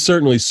 Probably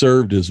certainly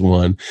served as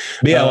one.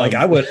 Yeah. Like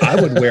I would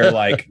wear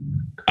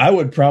I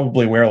would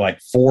probably wear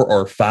like 4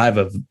 or 5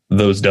 of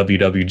those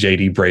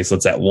WWJD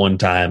bracelets at one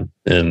time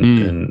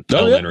in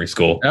elementary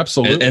school.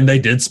 Absolutely. And they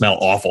did smell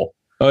awful.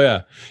 Oh yeah.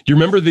 Do you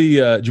remember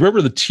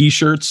the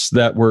t-shirts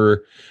that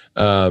were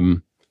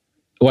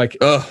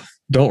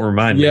don't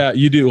remind me. Yeah,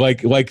 you do.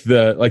 Like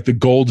the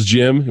Gold's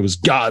Gym. It was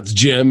God's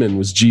Gym and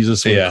was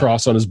Jesus with a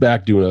cross on his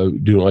back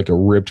doing like a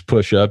ripped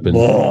push-up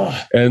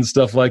and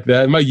stuff like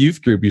that. And my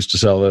youth group used to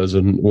sell those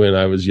when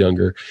I was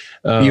younger.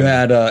 You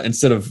had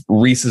instead of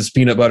Reese's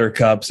peanut butter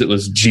cups, it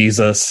was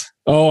Jesus.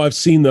 Oh, I've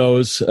seen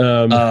those.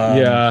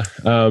 Yeah.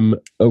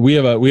 We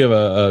have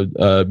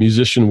a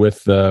musician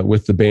with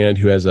the band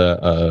who has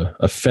a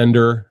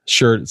Fender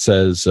shirt that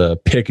says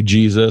 "Pick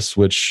Jesus,"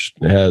 which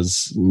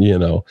has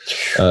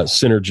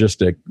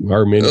synergistic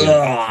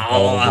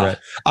Arminian.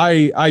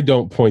 I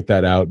don't point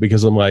that out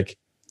because I'm like,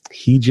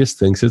 he just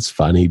thinks it's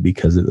funny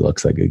because it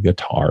looks like a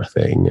guitar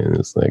thing and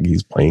it's like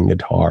he's playing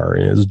guitar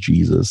and it's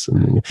Jesus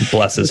and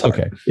bless his heart.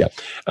 Okay, yeah.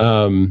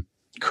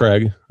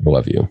 Craig, I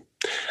love you.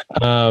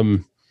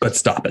 But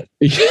stop it.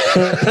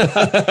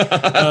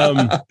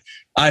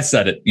 I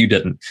said it. You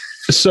didn't.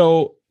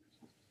 So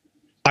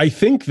I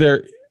think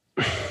there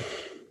is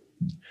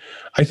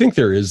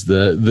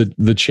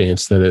the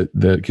chance that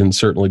it can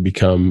certainly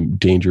become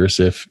dangerous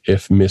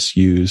if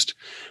misused,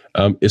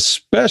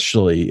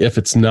 especially if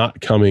it's not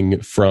coming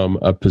from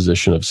a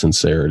position of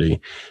sincerity.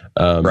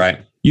 Right.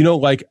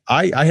 Like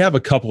I have a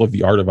couple of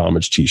the Art of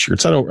Homage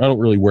t-shirts. I don't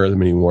really wear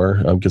them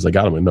anymore because I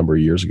got them a number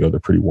of years ago. They're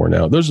pretty worn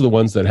out. Those are the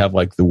ones that have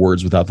like the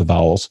words without the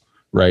vowels,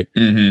 right?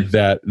 Mm-hmm.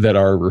 That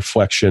are a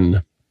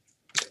reflection.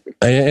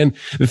 And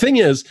the thing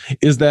is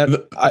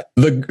that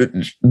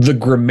the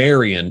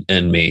grammarian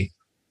in me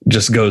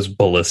just goes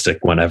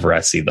ballistic whenever I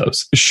see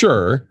those.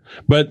 Sure.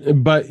 But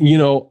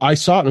I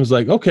saw it and was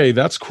like, okay,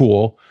 that's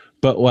cool.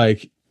 But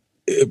like,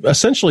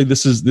 essentially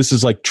this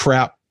is like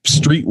trap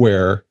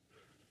streetwear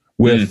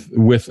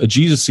with a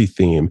Jesus-y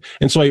theme.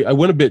 And so I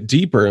went a bit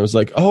deeper and was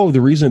like, oh,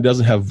 the reason it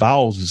doesn't have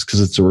vowels is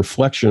because it's a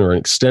reflection or an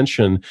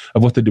extension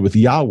of what they did with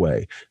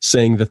Yahweh,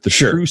 saying that the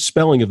true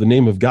spelling of the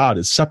name of God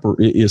is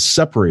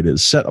separated,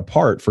 set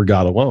apart for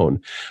God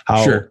alone.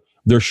 How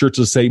their shirts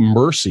will say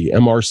mercy,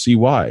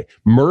 M-R-C-Y.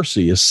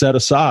 Mercy is set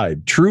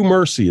aside. True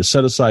mercy is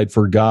set aside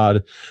for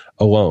God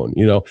alone.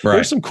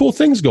 There's some cool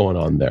things going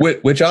on there.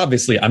 Which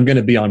obviously I'm going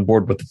to be on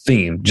board with the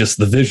theme, just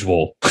the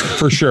visual.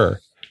 For sure.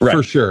 Right.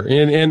 For sure.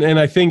 And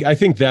I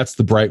think that's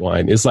the bright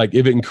line. Is like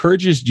if it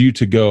encourages you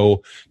to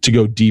go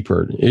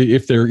deeper,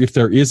 if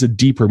there is a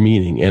deeper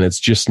meaning and it's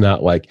just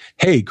not like,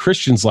 hey,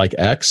 Christians like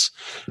X.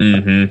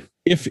 Mm-hmm.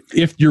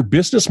 If your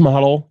business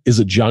model is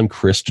a John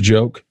Christ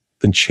joke,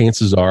 then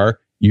chances are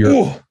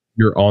you're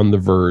on the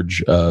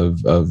verge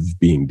of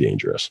being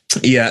dangerous.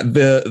 Yeah,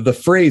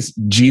 the phrase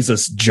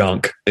Jesus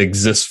junk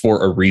exists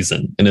for a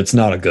reason, and it's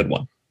not a good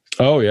one.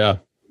 Oh yeah.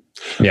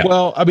 Yeah.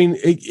 Well, I mean,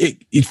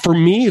 it for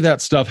me,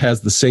 that stuff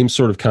has the same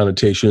sort of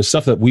connotation as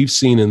stuff that we've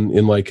seen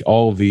in like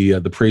all of the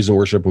praise and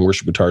worship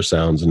guitar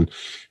sounds and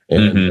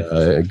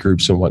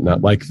groups and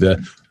whatnot, like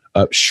the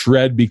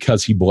shred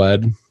because he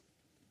bled.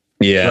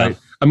 Yeah. Right?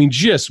 I mean,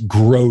 just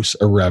gross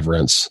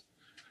irreverence.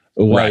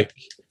 Like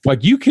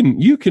you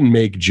can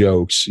make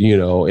jokes,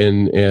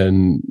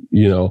 and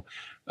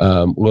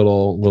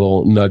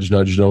little nudge,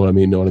 know what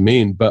I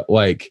mean? But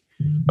like,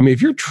 I mean,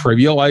 if you're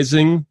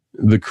trivializing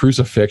the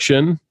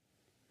crucifixion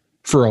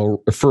for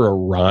a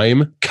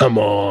rhyme, come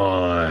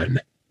on.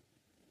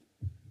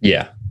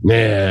 Yeah.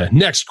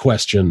 Next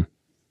question.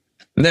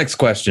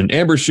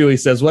 Amber Shuey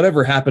says,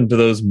 whatever happened to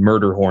those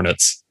murder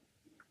hornets?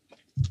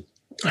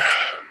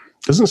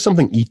 Doesn't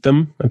something eat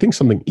them? I think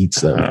something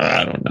eats them.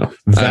 I don't know.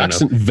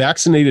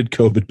 Vaccinated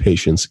COVID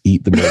patients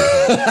eat the murder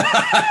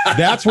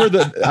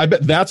hornets. I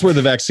bet that's where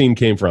the vaccine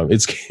came from.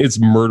 It's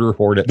murder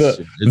hornets.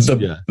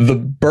 The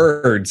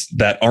birds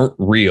that aren't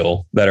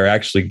real, that are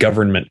actually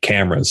government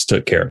cameras,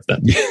 took care of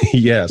them.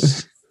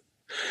 Yes.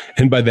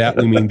 And by that,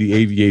 we mean the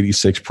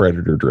AV-86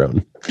 Predator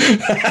drone.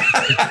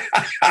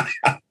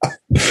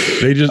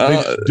 They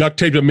duct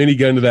taped a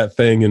minigun to that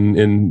thing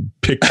and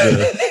picked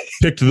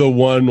the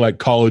one like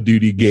Call of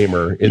Duty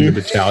gamer in the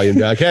battalion.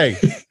 Like, hey.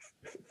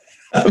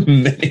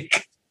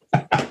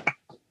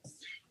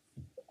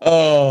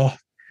 Oh,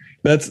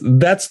 that's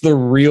the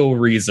real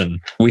reason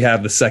we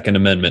have the Second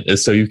Amendment,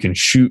 is so you can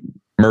shoot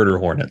murder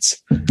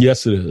hornets.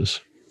 Yes, it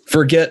is.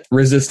 Forget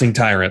resisting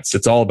tyrants.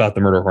 It's all about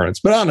the murder hornets.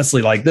 But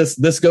honestly, like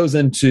this goes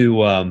into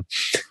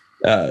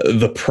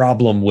the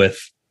problem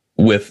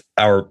with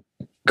our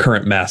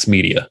current mass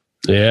media.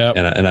 Yeah.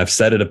 And I've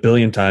said it a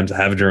billion times. I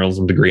have a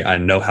journalism degree. I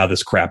know how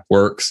this crap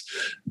works.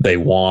 They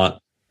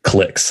want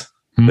clicks.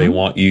 Mm-hmm.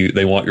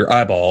 They want your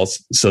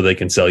eyeballs so they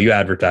can sell you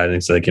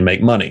advertising, so they can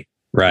make money.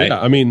 Right.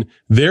 Yeah. I mean,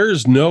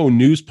 there's no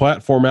news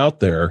platform out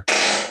there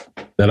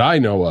that I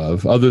know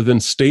of other than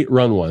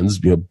state-run ones,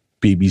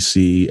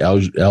 BBC,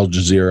 Al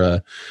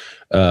Jazeera,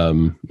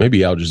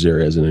 maybe Al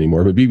Jazeera isn't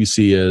anymore, but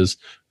BBC is,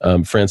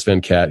 France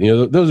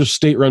 24. Those are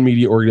state-run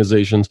media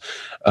organizations.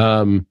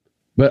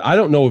 But I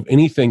don't know of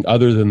anything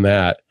other than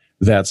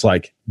that's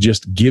like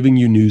just giving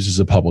you news as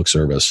a public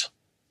service.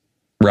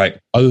 Right.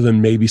 Other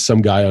than maybe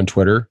some guy on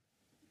Twitter.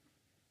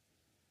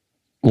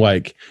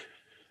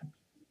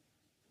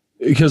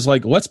 Because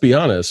let's be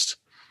honest,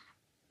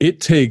 it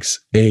takes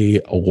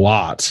a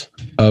lot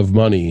of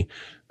money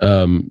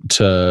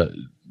to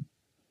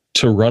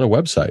run a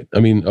website. I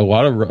mean, a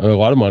lot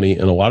of money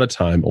and a lot of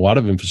time, a lot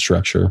of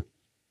infrastructure.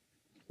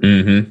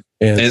 Mm-hmm.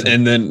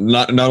 And then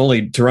not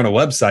only to run a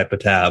website, but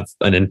to have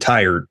an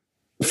entire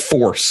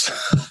force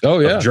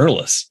of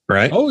journalists,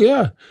 right? Oh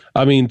yeah.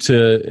 I mean,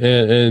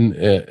 and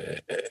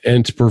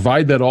to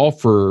provide that all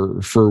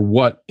for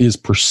what is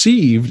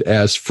perceived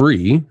as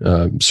free,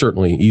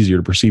 certainly easier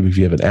to perceive if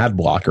you have an ad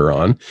blocker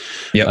on.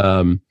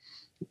 Yep.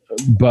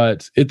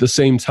 But at the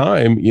same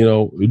time,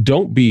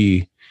 don't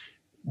be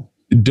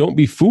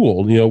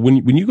fooled.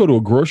 When you go to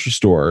a grocery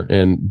store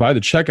and by the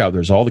checkout,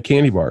 there's all the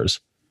candy bars.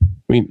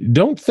 I mean,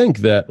 don't think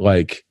that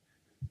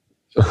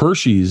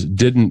Hershey's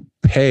didn't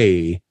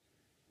pay,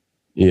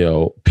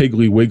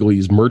 Piggly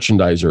Wiggly's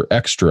merchandiser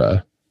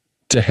extra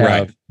to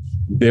have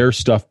their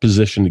stuff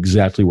positioned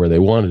exactly where they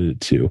wanted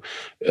it to.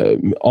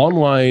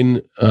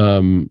 Online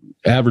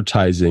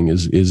advertising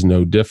is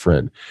no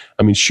different.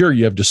 I mean, sure,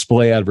 you have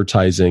display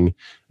advertising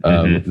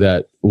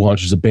that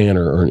launches a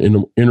banner or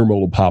an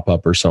intermodal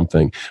pop-up or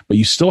something, but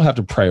you still have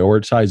to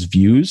prioritize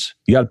views.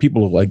 You got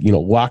people to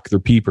lock their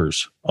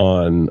peepers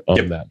on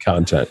that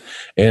content.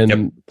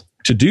 And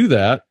to do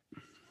that,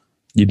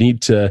 you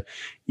need to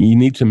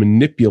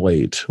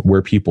manipulate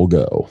where people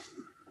go.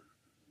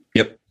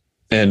 Yep.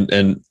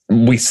 And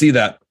we see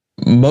that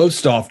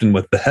most often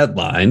with the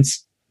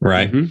headlines,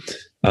 right?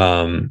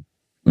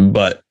 Mm-hmm.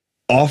 But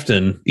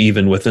often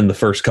even within the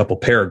first couple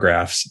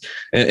paragraphs.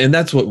 And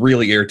that's what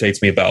really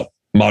irritates me about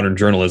modern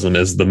journalism,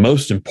 is the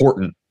most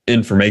important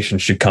information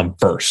should come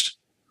first.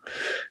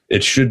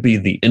 It should be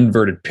the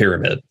inverted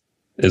pyramid,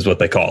 is what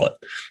they call it,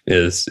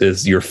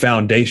 is your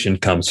foundation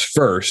comes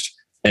first,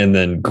 and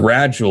then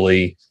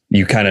gradually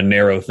you kind of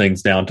narrow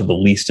things down to the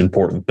least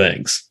important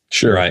things.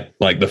 Sure. Right.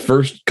 Like the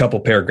first couple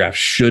paragraphs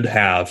should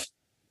have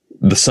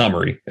the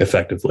summary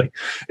effectively.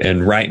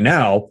 And right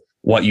now,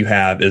 what you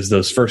have is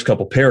those first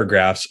couple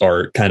paragraphs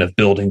are kind of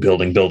building.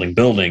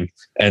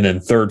 And then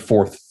third,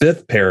 fourth,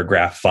 fifth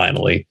paragraph,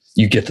 finally,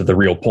 you get to the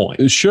real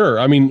point. Sure.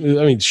 I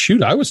mean,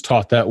 shoot, I was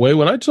taught that way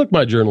when I took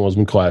my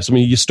journalism class. I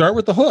mean, you start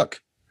with the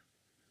hook.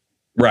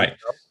 Right.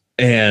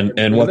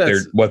 And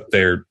what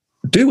they're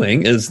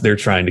doing is they're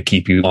trying to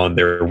keep you on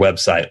their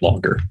website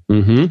longer.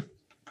 Mm-hmm.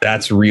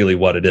 That's really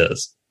what it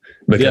is,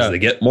 because they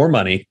get more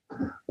money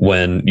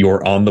when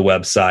you're on the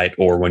website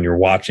or when you're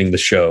watching the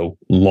show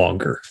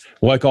longer.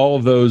 Like all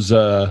those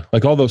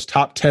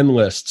top 10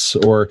 lists,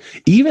 or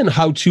even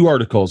how-to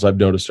articles, I've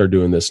noticed are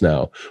doing this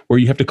now, where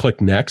you have to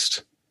click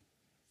next.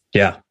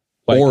 Yeah.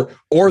 Or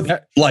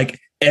like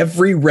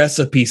every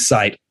recipe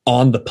site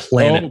on the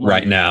planet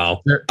right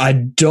now. I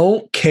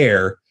don't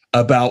care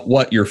about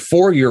what your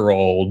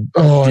 4-year-old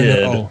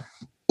did.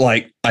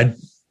 Like, I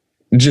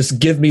just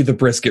give me the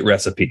brisket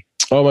recipe.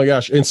 Oh my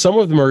gosh. And some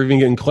of them are even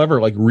getting clever,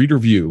 like Reader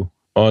View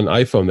on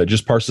iPhone that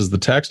just parses the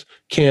text,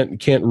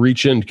 can't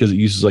reach in because it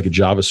uses like a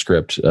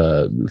JavaScript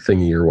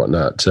thingy or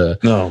whatnot.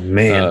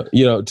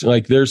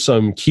 Like there's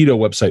some keto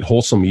website,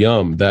 Wholesome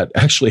Yum, that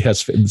actually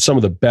has some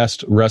of the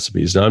best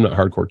recipes. Now, I'm not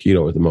hardcore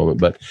keto at the moment,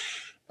 but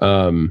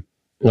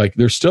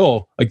they're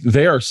still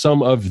they are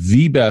some of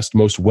the best,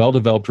 most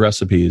well-developed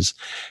recipes,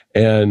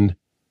 and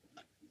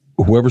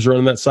whoever's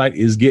running that site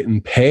is getting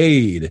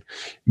paid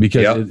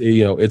because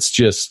it's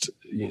just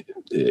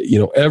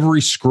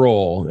every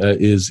scroll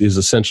is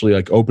essentially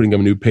like opening a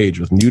new page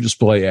with new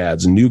display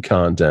ads and new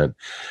content.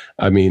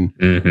 I mean,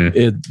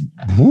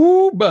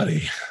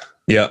 buddy.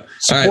 Yeah.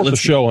 Support the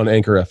show on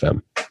Anchor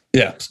FM.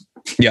 Yeah.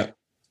 Yeah.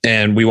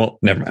 And we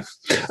won't, never mind.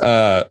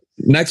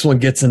 Next one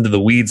gets into the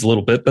weeds a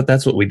little bit, but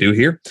that's what we do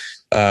here.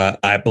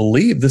 I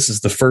believe this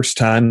is the first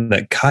time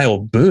that Kyle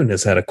Boone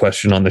has had a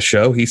question on the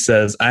show. He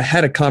says, I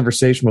had a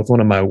conversation with one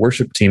of my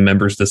worship team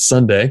members this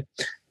Sunday.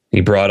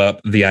 He brought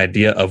up the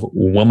idea of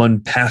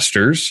woman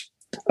pastors.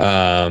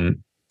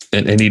 And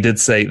he did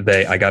say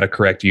they. I got to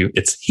correct you.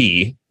 It's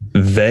he.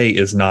 They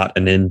is not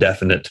an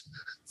indefinite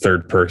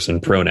third person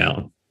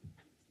pronoun.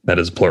 That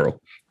is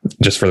plural,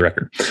 just for the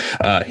record.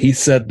 He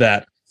said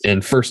that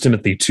in 1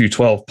 Timothy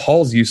 2:12,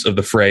 Paul's use of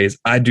the phrase,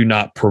 I do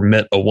not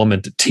permit a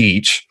woman to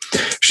teach,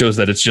 shows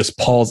that it's just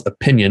Paul's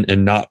opinion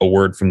and not a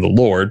word from the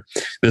Lord.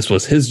 This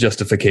was his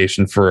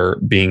justification for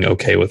being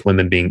okay with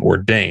women being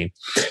ordained.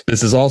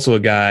 This is also a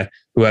guy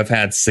who I've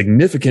had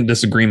significant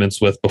disagreements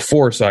with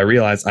before, so I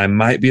realize I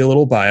might be a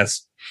little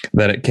biased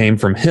that it came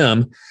from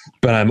him,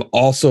 but I'm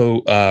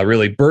also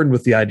really burdened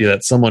with the idea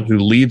that someone who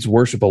leads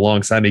worship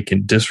alongside me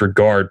can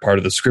disregard part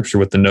of the scripture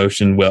with the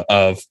notion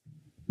of,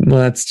 well,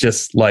 that's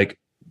just like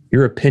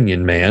your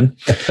opinion, man.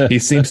 He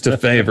seems to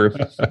favor,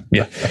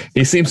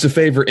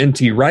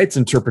 N.T. Wright's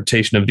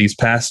interpretation of these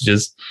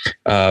passages,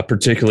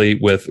 particularly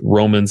with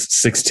Romans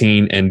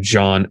 16 and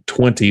John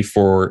 20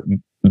 for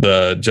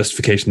the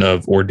justification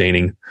of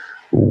ordaining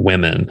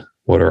women.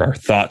 What are our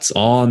thoughts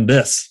on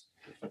this?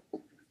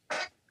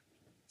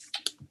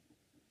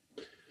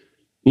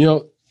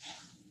 I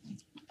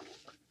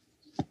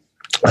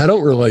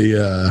don't really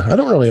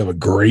have a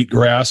great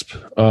grasp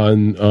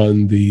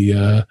on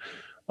the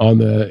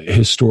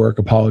historic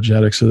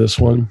apologetics of this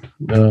one.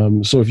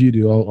 So if you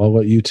do, I'll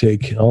let you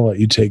take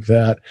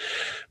that.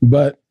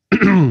 But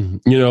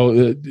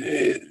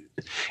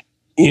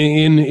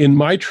in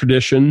my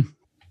tradition,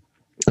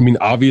 I mean,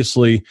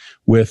 obviously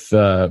with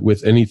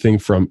anything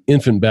from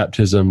infant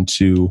baptism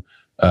to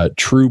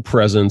true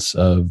presence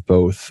of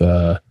both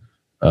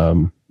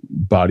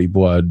body,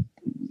 blood,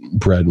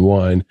 bread, and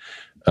wine,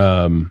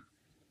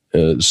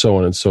 so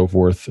on and so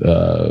forth,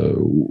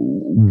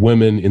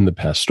 women in the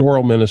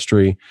pastoral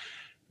ministry,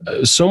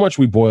 so much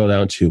we boil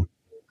down to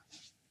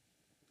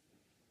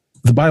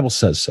the Bible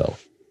says so.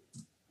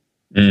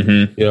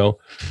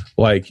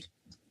 Like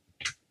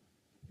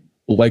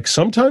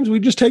sometimes we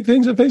just take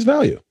things at face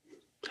value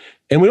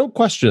and we don't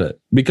question it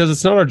because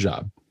it's not our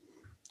job.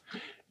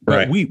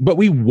 Right. But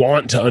we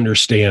want to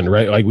understand,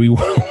 right? Like we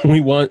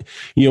want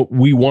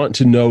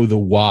to know the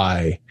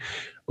why.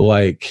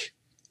 Like,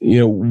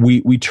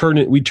 we turn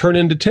into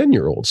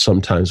 10-year-olds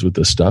sometimes with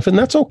this stuff, and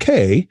that's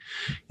okay.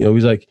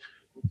 He's like,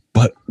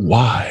 but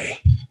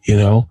why?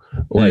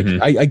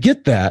 I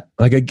get that.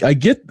 Like I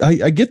get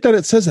that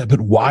it says that,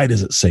 but why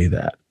does it say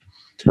that?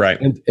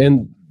 Right.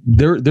 And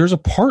there's a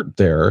part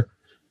there,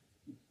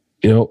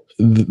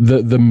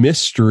 the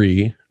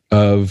mystery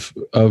of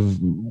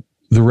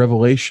the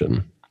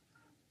revelation.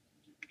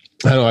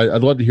 I know.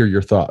 I'd love to hear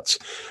your thoughts.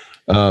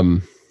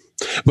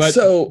 But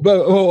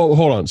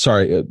hold on.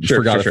 Sorry.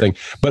 Forgot a thing.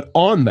 But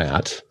on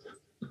that,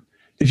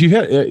 if you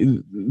had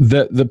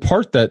the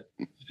part that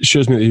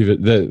shows me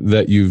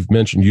that you've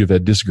mentioned, you've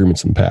had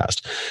disagreements in the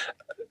past.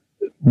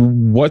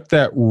 What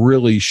that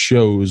really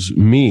shows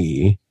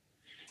me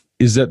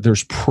is that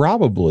there's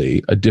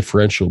probably a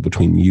differential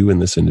between you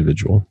and this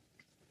individual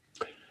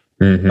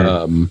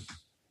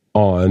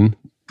on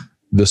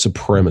the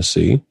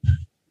supremacy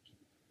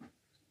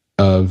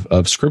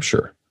of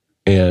Scripture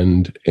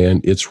and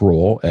its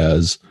role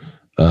as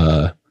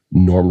norm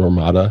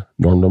normata,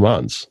 norm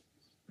normans.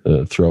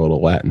 Throw a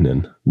little Latin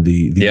in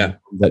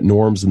that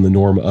norms and the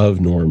norm of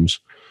norms.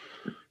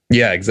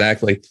 Yeah,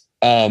 exactly.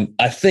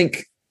 I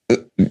think,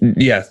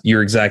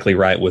 you're exactly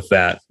right with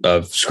that.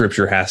 Of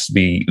Scripture has to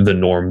be the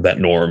norm that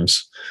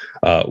norms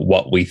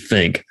what we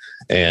think.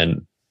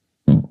 And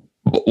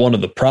one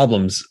of the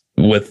problems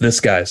with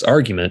this guy's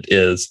argument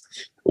is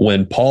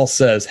when Paul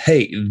says,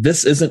 "Hey,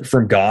 this isn't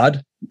from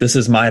God. This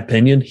is my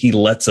opinion." He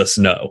lets us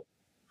know.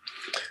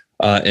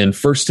 In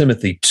 1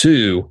 Timothy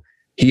 2,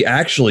 he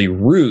actually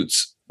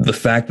roots the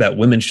fact that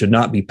women should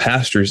not be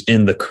pastors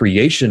in the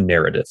creation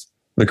narrative,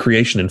 the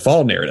creation and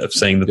fall narrative,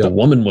 saying that the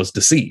woman was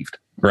deceived,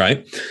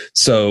 right?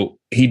 So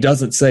he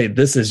doesn't say,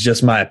 "This is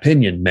just my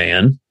opinion,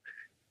 man."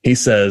 He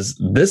says,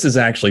 "This is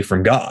actually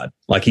from God."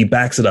 Like he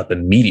backs it up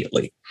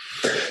immediately.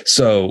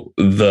 So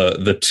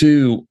the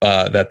two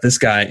that this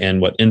guy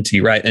and what N.T.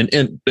 Wright, and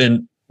in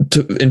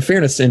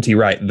fairness to N.T.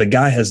 Wright, the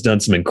guy has done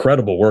some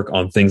incredible work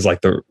on things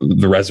like the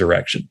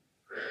resurrection.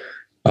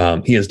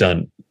 He has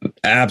done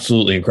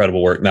absolutely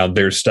incredible work. Now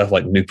there's stuff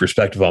like New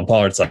Perspective on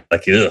Paul. It's like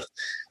ugh,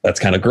 that's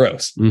kind of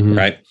gross,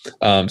 right?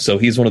 So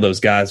he's one of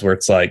those guys where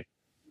it's like,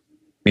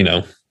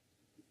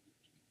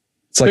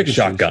 it's like a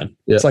shotgun.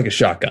 Yeah. It's like a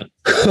shotgun.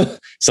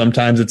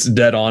 Sometimes it's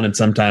dead on, and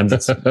sometimes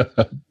it's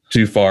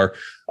too far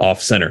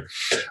off center.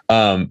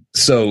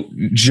 So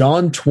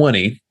John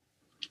 20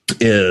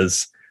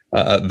 is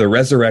the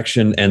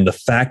resurrection and the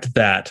fact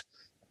that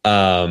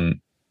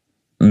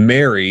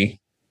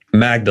Mary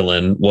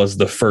Magdalene was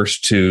the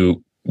first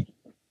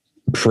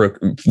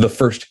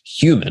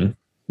human,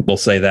 we'll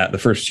say that, the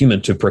first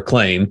human to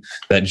proclaim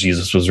that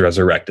Jesus was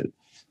resurrected.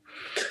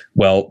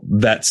 Well,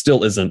 that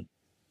still isn't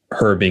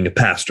her being a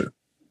pastor.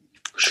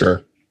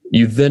 Sure.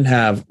 You then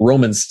have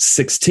Romans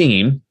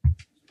 16,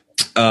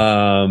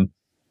 verse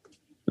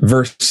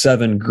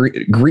 7,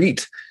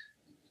 greet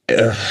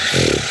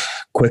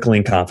quickly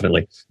and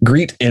confidently,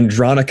 greet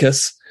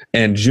Andronicus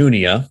and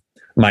Junia,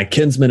 my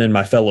kinsmen and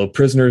my fellow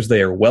prisoners.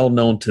 They are well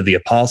known to the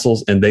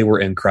apostles, and they were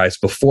in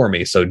Christ before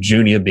me. So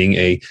Junia being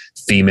a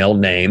female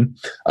name.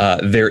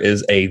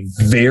 There's a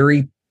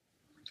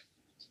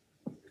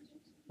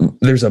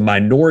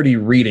minority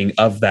reading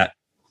of that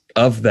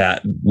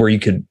where you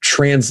could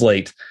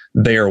translate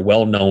they are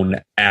well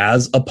known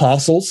as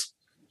apostles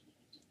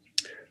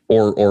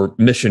or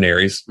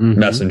missionaries,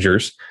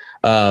 messengers.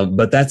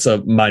 But that's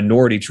a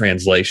minority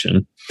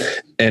translation.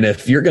 And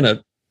if you're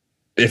gonna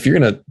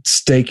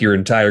stake your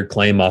entire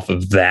claim off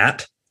of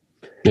that,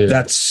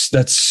 that's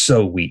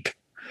so weak.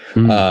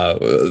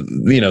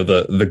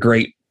 The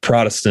great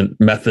Protestant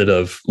method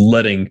of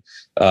letting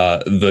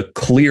the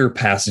clear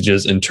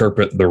passages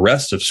interpret the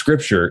rest of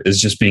Scripture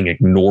is just being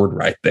ignored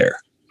right there.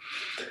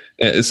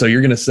 So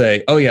you're going to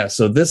say, oh yeah,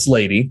 so this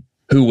lady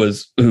who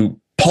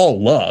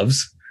Paul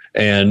loves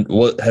and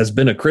has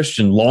been a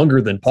Christian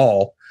longer than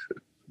Paul,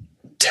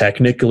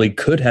 technically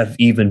could have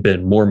even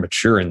been more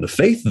mature in the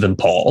faith than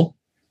Paul.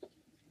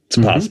 It's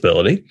a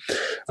possibility.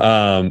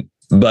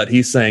 But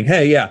he's saying,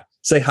 hey, yeah,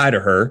 say hi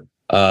to her.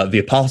 The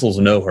apostles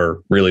know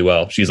her really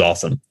well. She's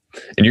awesome.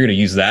 And you're going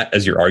to use that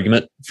as your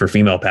argument for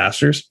female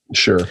pastors?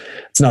 Sure.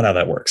 It's not how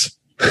that works.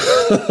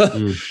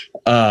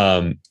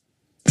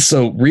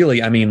 So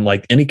really, I mean,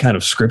 like any kind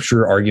of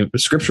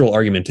scriptural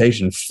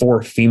argumentation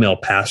for female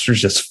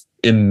pastors just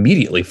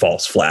immediately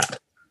falls flat.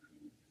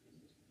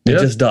 It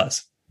just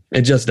does.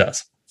 It just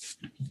does.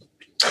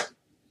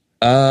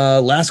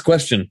 Last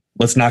question.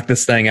 Let's knock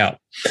this thing out.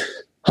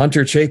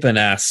 Hunter Chapin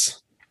asks,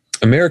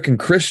 American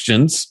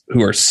Christians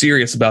who are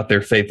serious about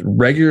their faith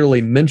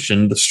regularly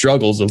mention the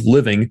struggles of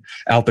living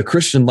out the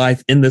Christian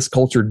life in this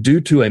culture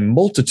due to a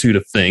multitude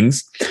of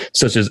things,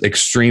 such as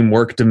extreme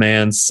work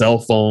demands, cell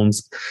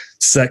phones,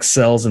 sex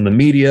sells in the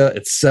media,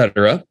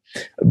 etc.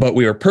 But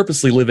we are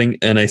purposely living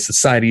in a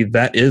society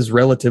that is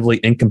relatively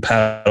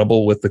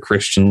incompatible with the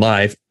Christian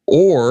life.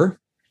 Or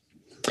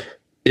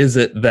is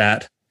it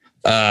that,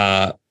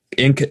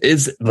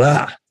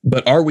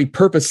 but are we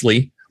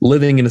purposely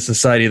living in a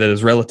society that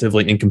is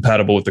relatively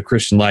incompatible with the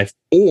Christian life,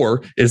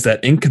 or is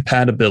that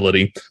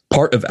incompatibility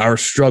part of our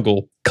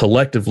struggle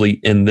collectively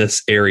in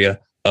this area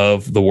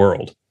of the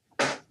world?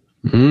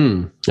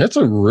 That's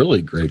a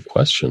really great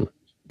question.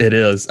 It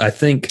is. I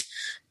think,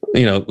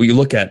 we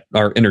look at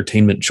our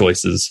entertainment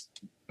choices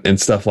and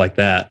stuff like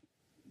that,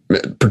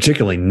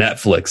 particularly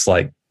Netflix,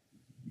 like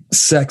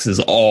sex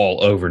is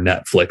all over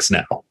Netflix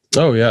now.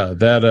 Oh yeah,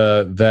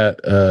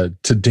 that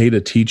to date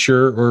a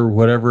teacher or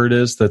whatever it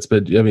is. That's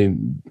been. I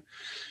mean,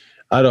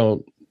 I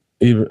don't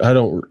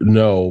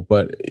know,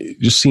 but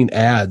just seen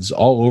ads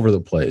all over the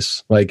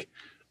place. Like,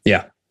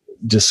 yeah,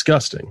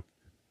 disgusting.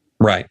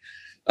 Right.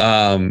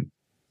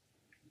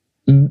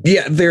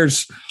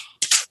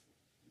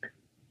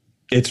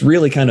 It's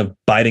really kind of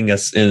biting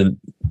us in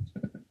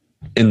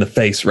the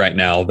face right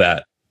now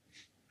that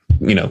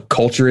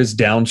culture is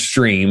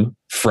downstream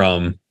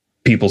from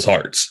people's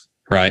hearts.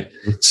 Right.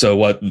 So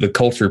what the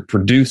culture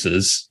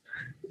produces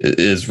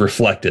is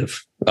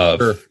reflective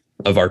of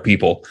our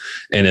people.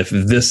 And if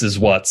this is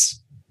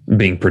what's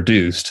being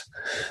produced,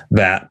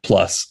 that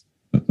plus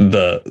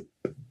the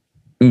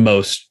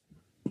most,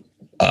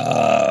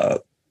 how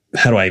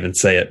do I even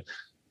say it?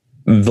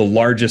 The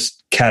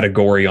largest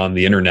category on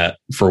the internet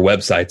for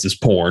websites is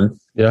porn.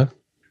 Yeah.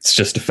 It's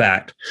just a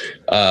fact.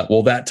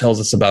 Well, that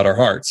tells us about our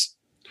hearts.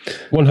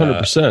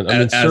 100%. I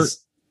mean,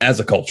 as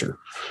a culture.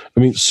 I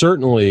mean,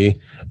 certainly,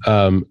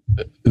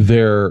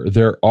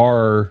 there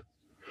are,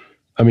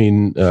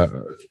 going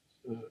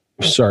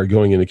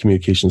into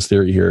communications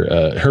theory here,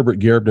 Herbert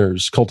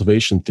Gardner's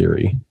cultivation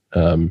theory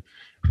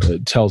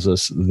tells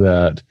us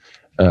that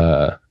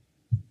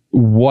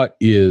what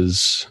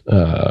is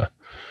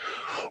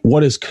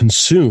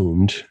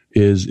consumed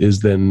is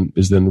then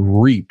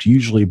reaped,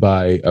 usually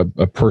by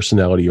a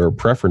personality or a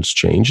preference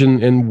change.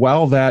 And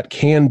while that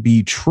can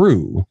be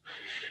true,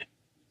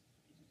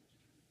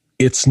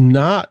 it's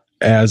not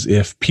as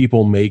if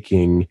people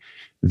making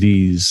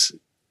these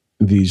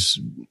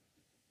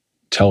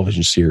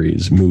television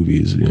series,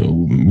 movies,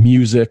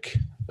 music,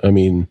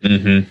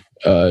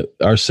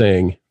 are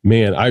saying,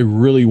 man, I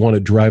really want to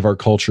drive our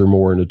culture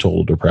more into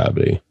total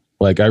depravity.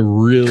 Like, I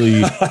really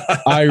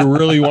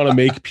want to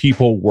make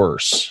people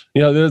worse.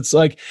 That's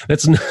not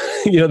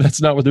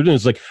what they're doing.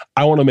 It's like,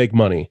 I want to make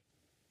money.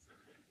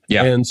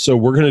 Yeah. And so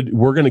we're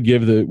going to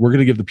give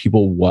the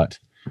people what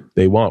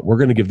they want. We're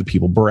going to give the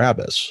people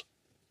Barabbas.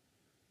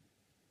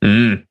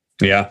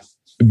 Yeah.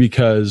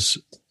 Because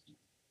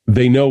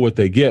they know what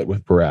they get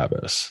with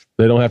Barabbas.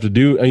 They don't have to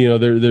do,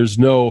 there's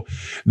no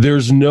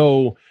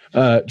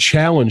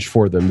challenge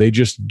for them. They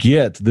just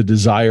get the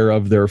desire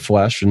of their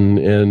flesh,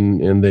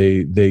 and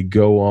they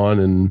go on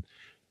and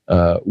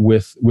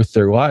with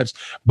their lives.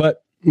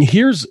 But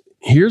here's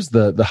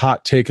the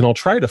hot take, and I'll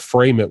try to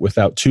frame it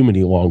without too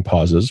many long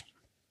pauses.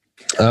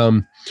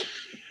 Well,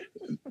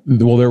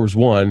 there was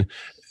one.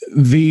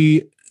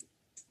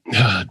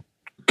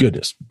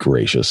 Goodness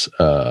gracious.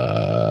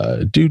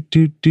 I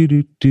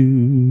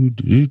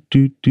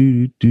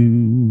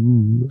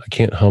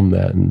can't hum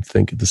that and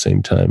think at the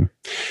same time.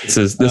 This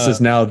is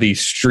now the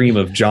stream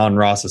of John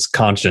Ross's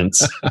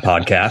conscience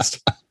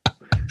podcast.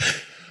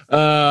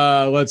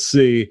 Let's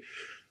see.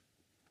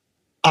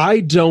 I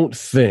don't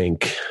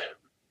think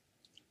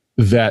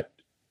that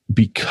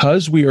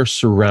because we are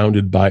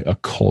surrounded by a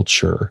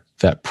culture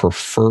that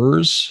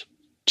prefers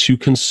to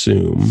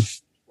consume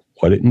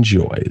what it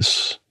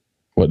enjoys,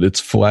 what its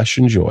flesh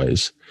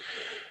enjoys,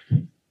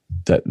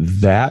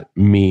 that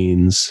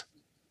means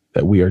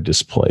that we are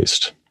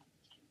displaced.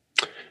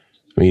 I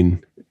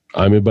mean,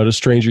 I'm but a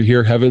stranger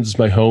here. Heaven's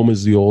my home,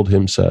 as the old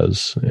hymn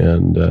says,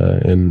 and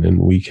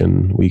we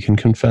can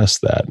confess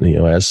that. You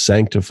know, as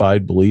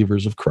sanctified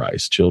believers of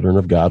Christ, children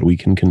of God, we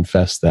can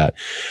confess that.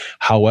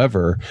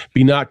 However,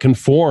 be not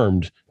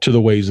conformed to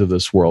the ways of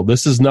this world.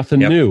 This is nothing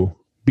new.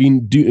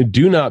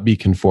 Do not be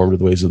conformed to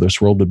the ways of this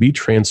world, but be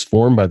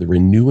transformed by the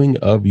renewing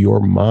of your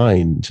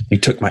mind. You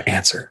took my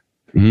answer.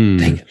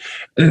 Dang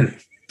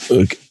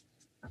it.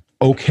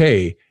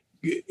 Okay,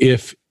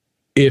 if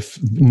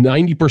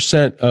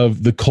 90%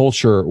 of the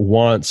culture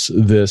wants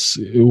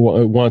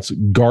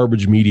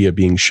garbage media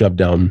being shoved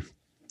down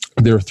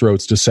their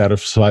throats to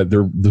satisfy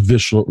the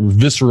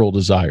visceral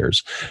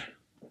desires,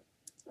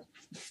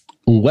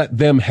 let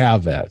them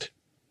have that.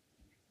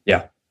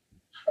 Yeah,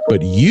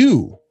 but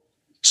you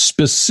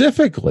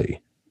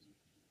specifically,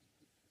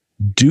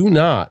 do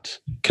not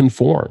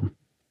conform.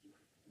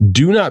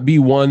 Do not be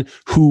one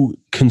who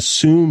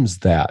consumes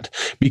that,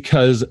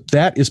 because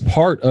that is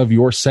part of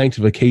your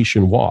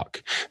sanctification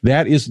walk.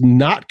 That is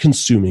not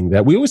consuming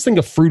that. We always think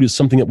of fruit as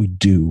something that we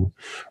do,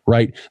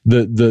 right?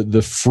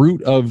 The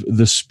fruit of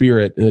the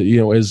Spirit,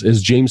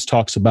 as James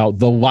talks about,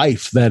 the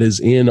life that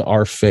is in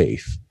our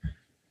faith.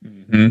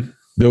 Mm-hmm.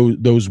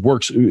 Those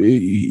works,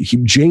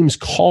 James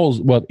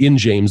calls, in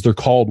James, they're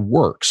called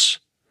works.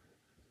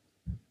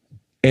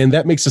 And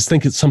that makes us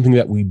think it's something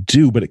that we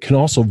do, but it can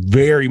also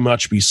very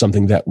much be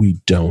something that we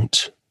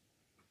don't.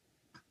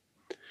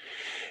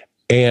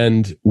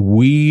 And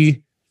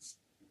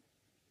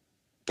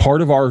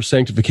part of our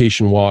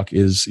sanctification walk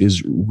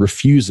is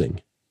refusing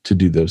to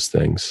do those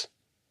things.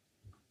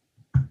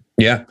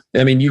 Yeah.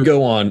 I mean, you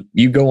go on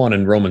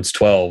in Romans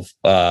 12,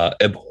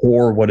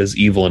 abhor what is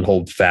evil and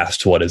hold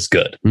fast to what is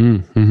good.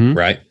 Mm-hmm.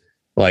 Right?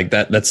 Like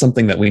that's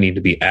something that we need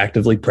to be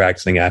actively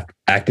practicing,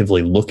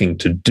 actively looking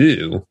to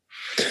do.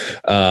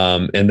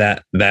 And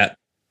that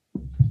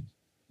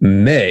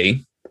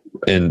may,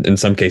 in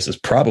some cases,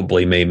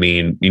 probably may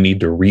mean you need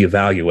to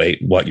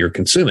reevaluate what you're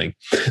consuming.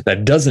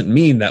 That doesn't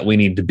mean that we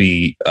need to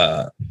be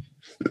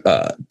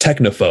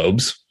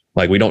technophobes.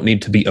 Like, we don't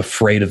need to be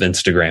afraid of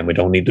Instagram. We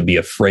don't need to be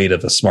afraid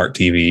of a smart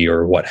TV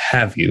or what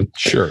have you.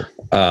 Sure.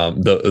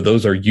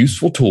 Those are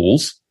useful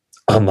tools,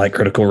 unlike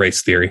critical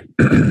race theory.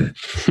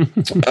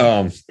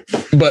 But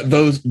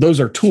those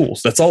are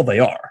tools. That's all they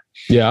are.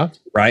 Yeah.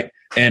 Right.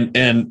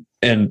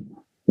 And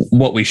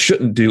what we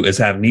shouldn't do is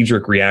have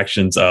knee-jerk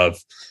reactions of,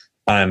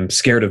 I'm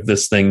scared of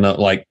this thing. Not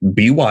like,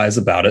 be wise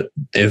about it.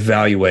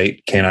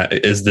 Evaluate.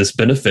 Is this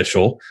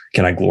beneficial?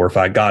 Can I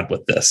glorify God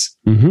with this?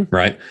 Mm-hmm.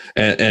 Right.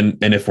 And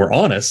if we're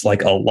honest,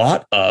 like, a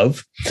lot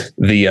of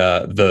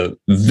the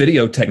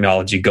video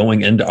technology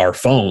going into our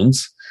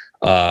phones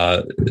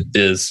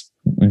is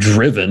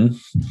driven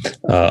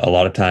a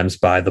lot of times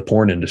by the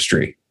porn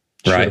industry.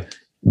 Right. Sure.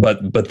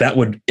 But that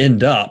would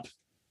end up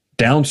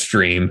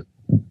downstream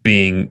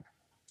being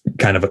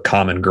kind of a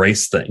common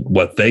grace thing.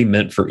 What they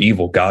meant for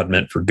evil, God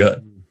meant for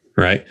good,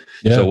 right?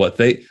 Yeah. So what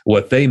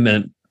they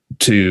meant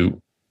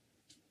to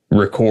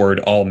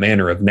record all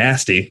manner of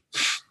nasty,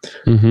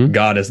 mm-hmm.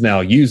 God is now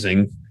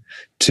using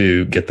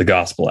to get the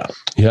gospel out.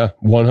 Yeah,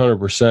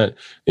 100%.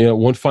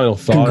 One final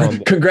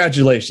thought.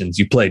 Congratulations,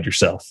 you played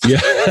yourself. Yeah.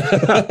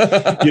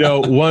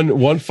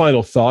 One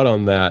final thought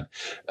on that.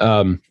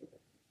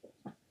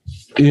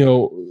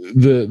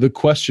 The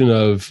question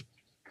of,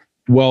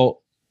 well,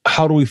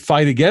 how do we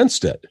fight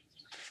against it?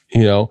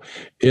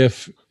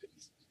 If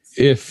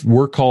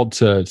we're called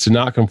to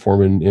not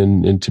conform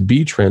and to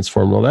be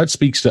transformed, well, that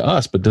speaks to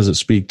us, but does it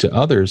speak to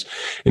others?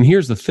 And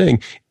here's the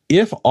thing.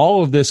 If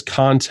all of this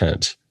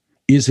content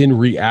is in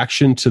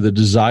reaction to the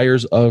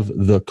desires of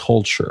the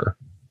culture,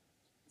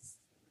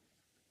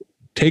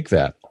 take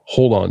that,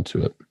 hold on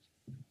to it.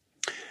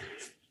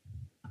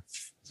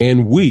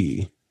 And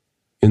we,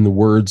 in the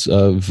words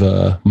of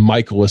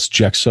Michaelis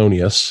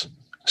Jacksonius,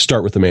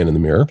 start with the man in the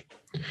mirror.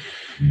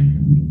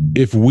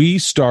 If we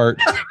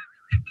start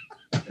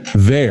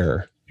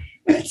there.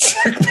 It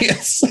took me a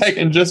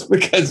second just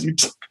because you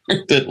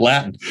turned it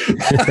Latin.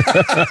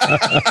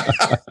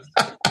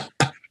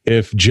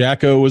 If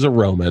Jacko was a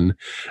Roman,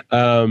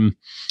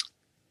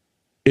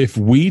 if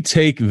we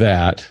take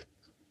that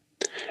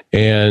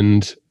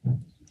and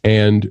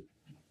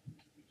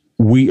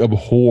we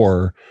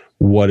abhor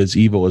what is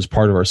evil as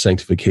part of our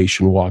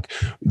sanctification walk,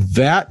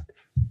 that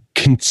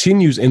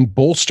continues and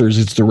bolsters.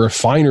 It's the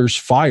refiner's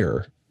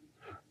fire,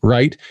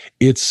 right?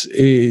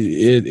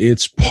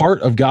 It's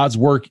part of God's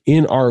work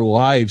in our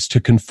lives to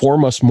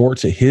conform us more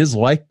to his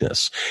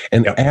likeness.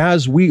 And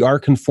as we are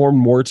conformed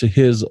more to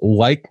his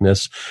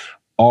likeness,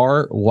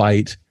 our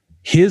light,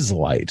 his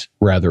light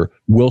rather,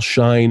 will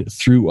shine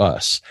through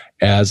us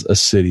as a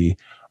city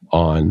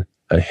on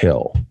a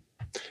hill.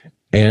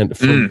 And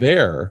from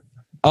there,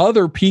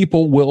 other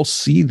people will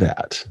see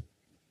that.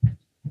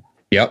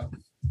 Yep.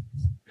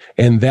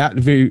 And that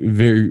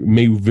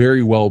may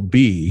very well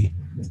be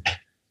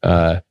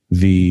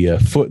the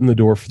foot in the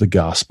door for the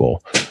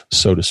gospel,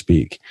 so to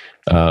speak.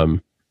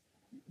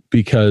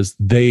 Because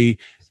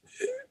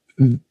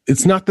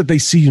it's not that they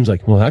see him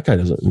like, well, that guy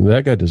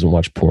doesn't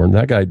watch porn.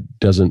 That guy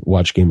doesn't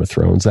watch Game of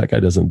Thrones. That guy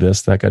doesn't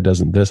this. That guy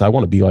doesn't this. I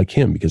want to be like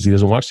him because he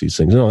doesn't watch these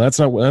things. No, that's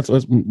not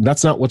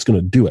what's going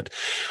to do it.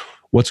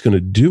 What's going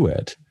to do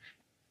it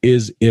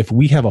is if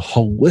we have a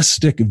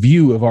holistic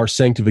view of our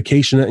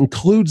sanctification that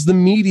includes the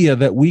media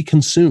that we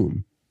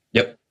consume.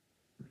 Yep.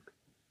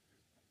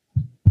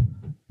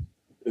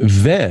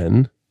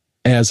 Then,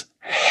 as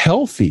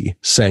healthy,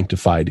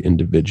 sanctified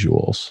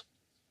individuals,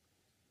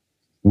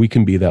 we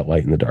can be that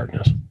light in the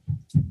darkness.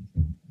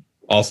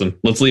 Awesome.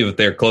 Let's leave it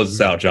there. Close us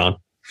out, John.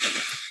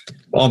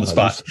 On the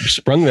spot.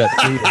 Sprung that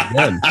thing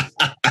again.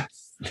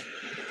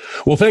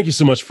 Well, thank you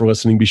so much for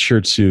listening. Be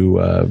sure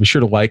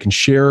to like and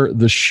share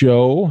the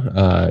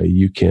show.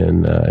 You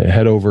can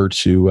head over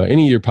to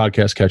any of your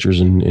podcast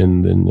catchers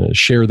and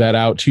share that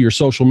out to your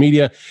social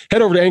media.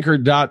 Head over to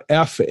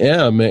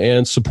anchor.fm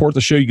and support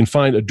the show. You can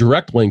find a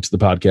direct link to the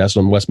podcast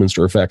on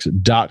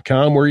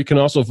westminstereffects.com, where you can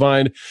also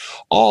find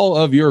all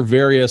of your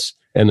various,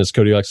 and as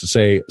Cody likes to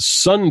say,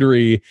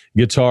 sundry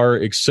guitar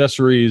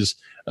accessories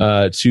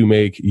to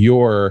make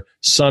your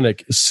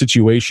sonic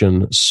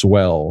situation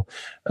swell.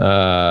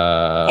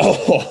 Let's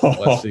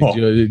see.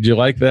 Did you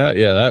like that?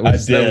 Yeah, that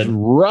was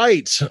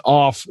right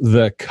off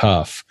the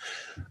cuff.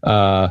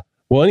 Well,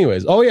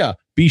 anyways,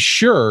 be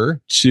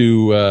sure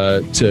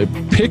to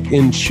pick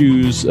and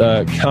choose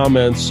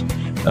comments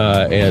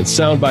and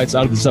sound bites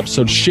out of this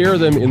episode. Share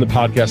them in the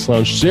podcast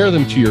lounge. Share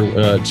them to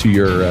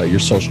your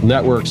social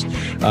networks,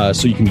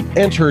 so you can be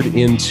entered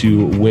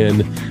into win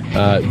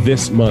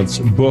this month's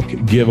book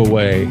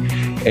giveaway.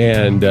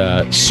 And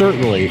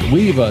certainly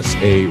leave us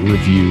a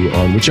review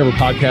on whichever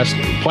podcast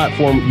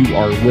platform you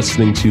are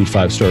listening to.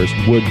 5 stars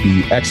would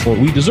be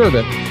excellent. We deserve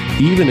it,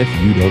 even if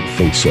you don't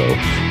think so.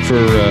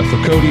 For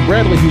Cody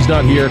Bradley, who's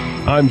not here,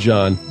 I'm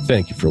John.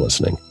 Thank you for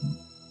listening.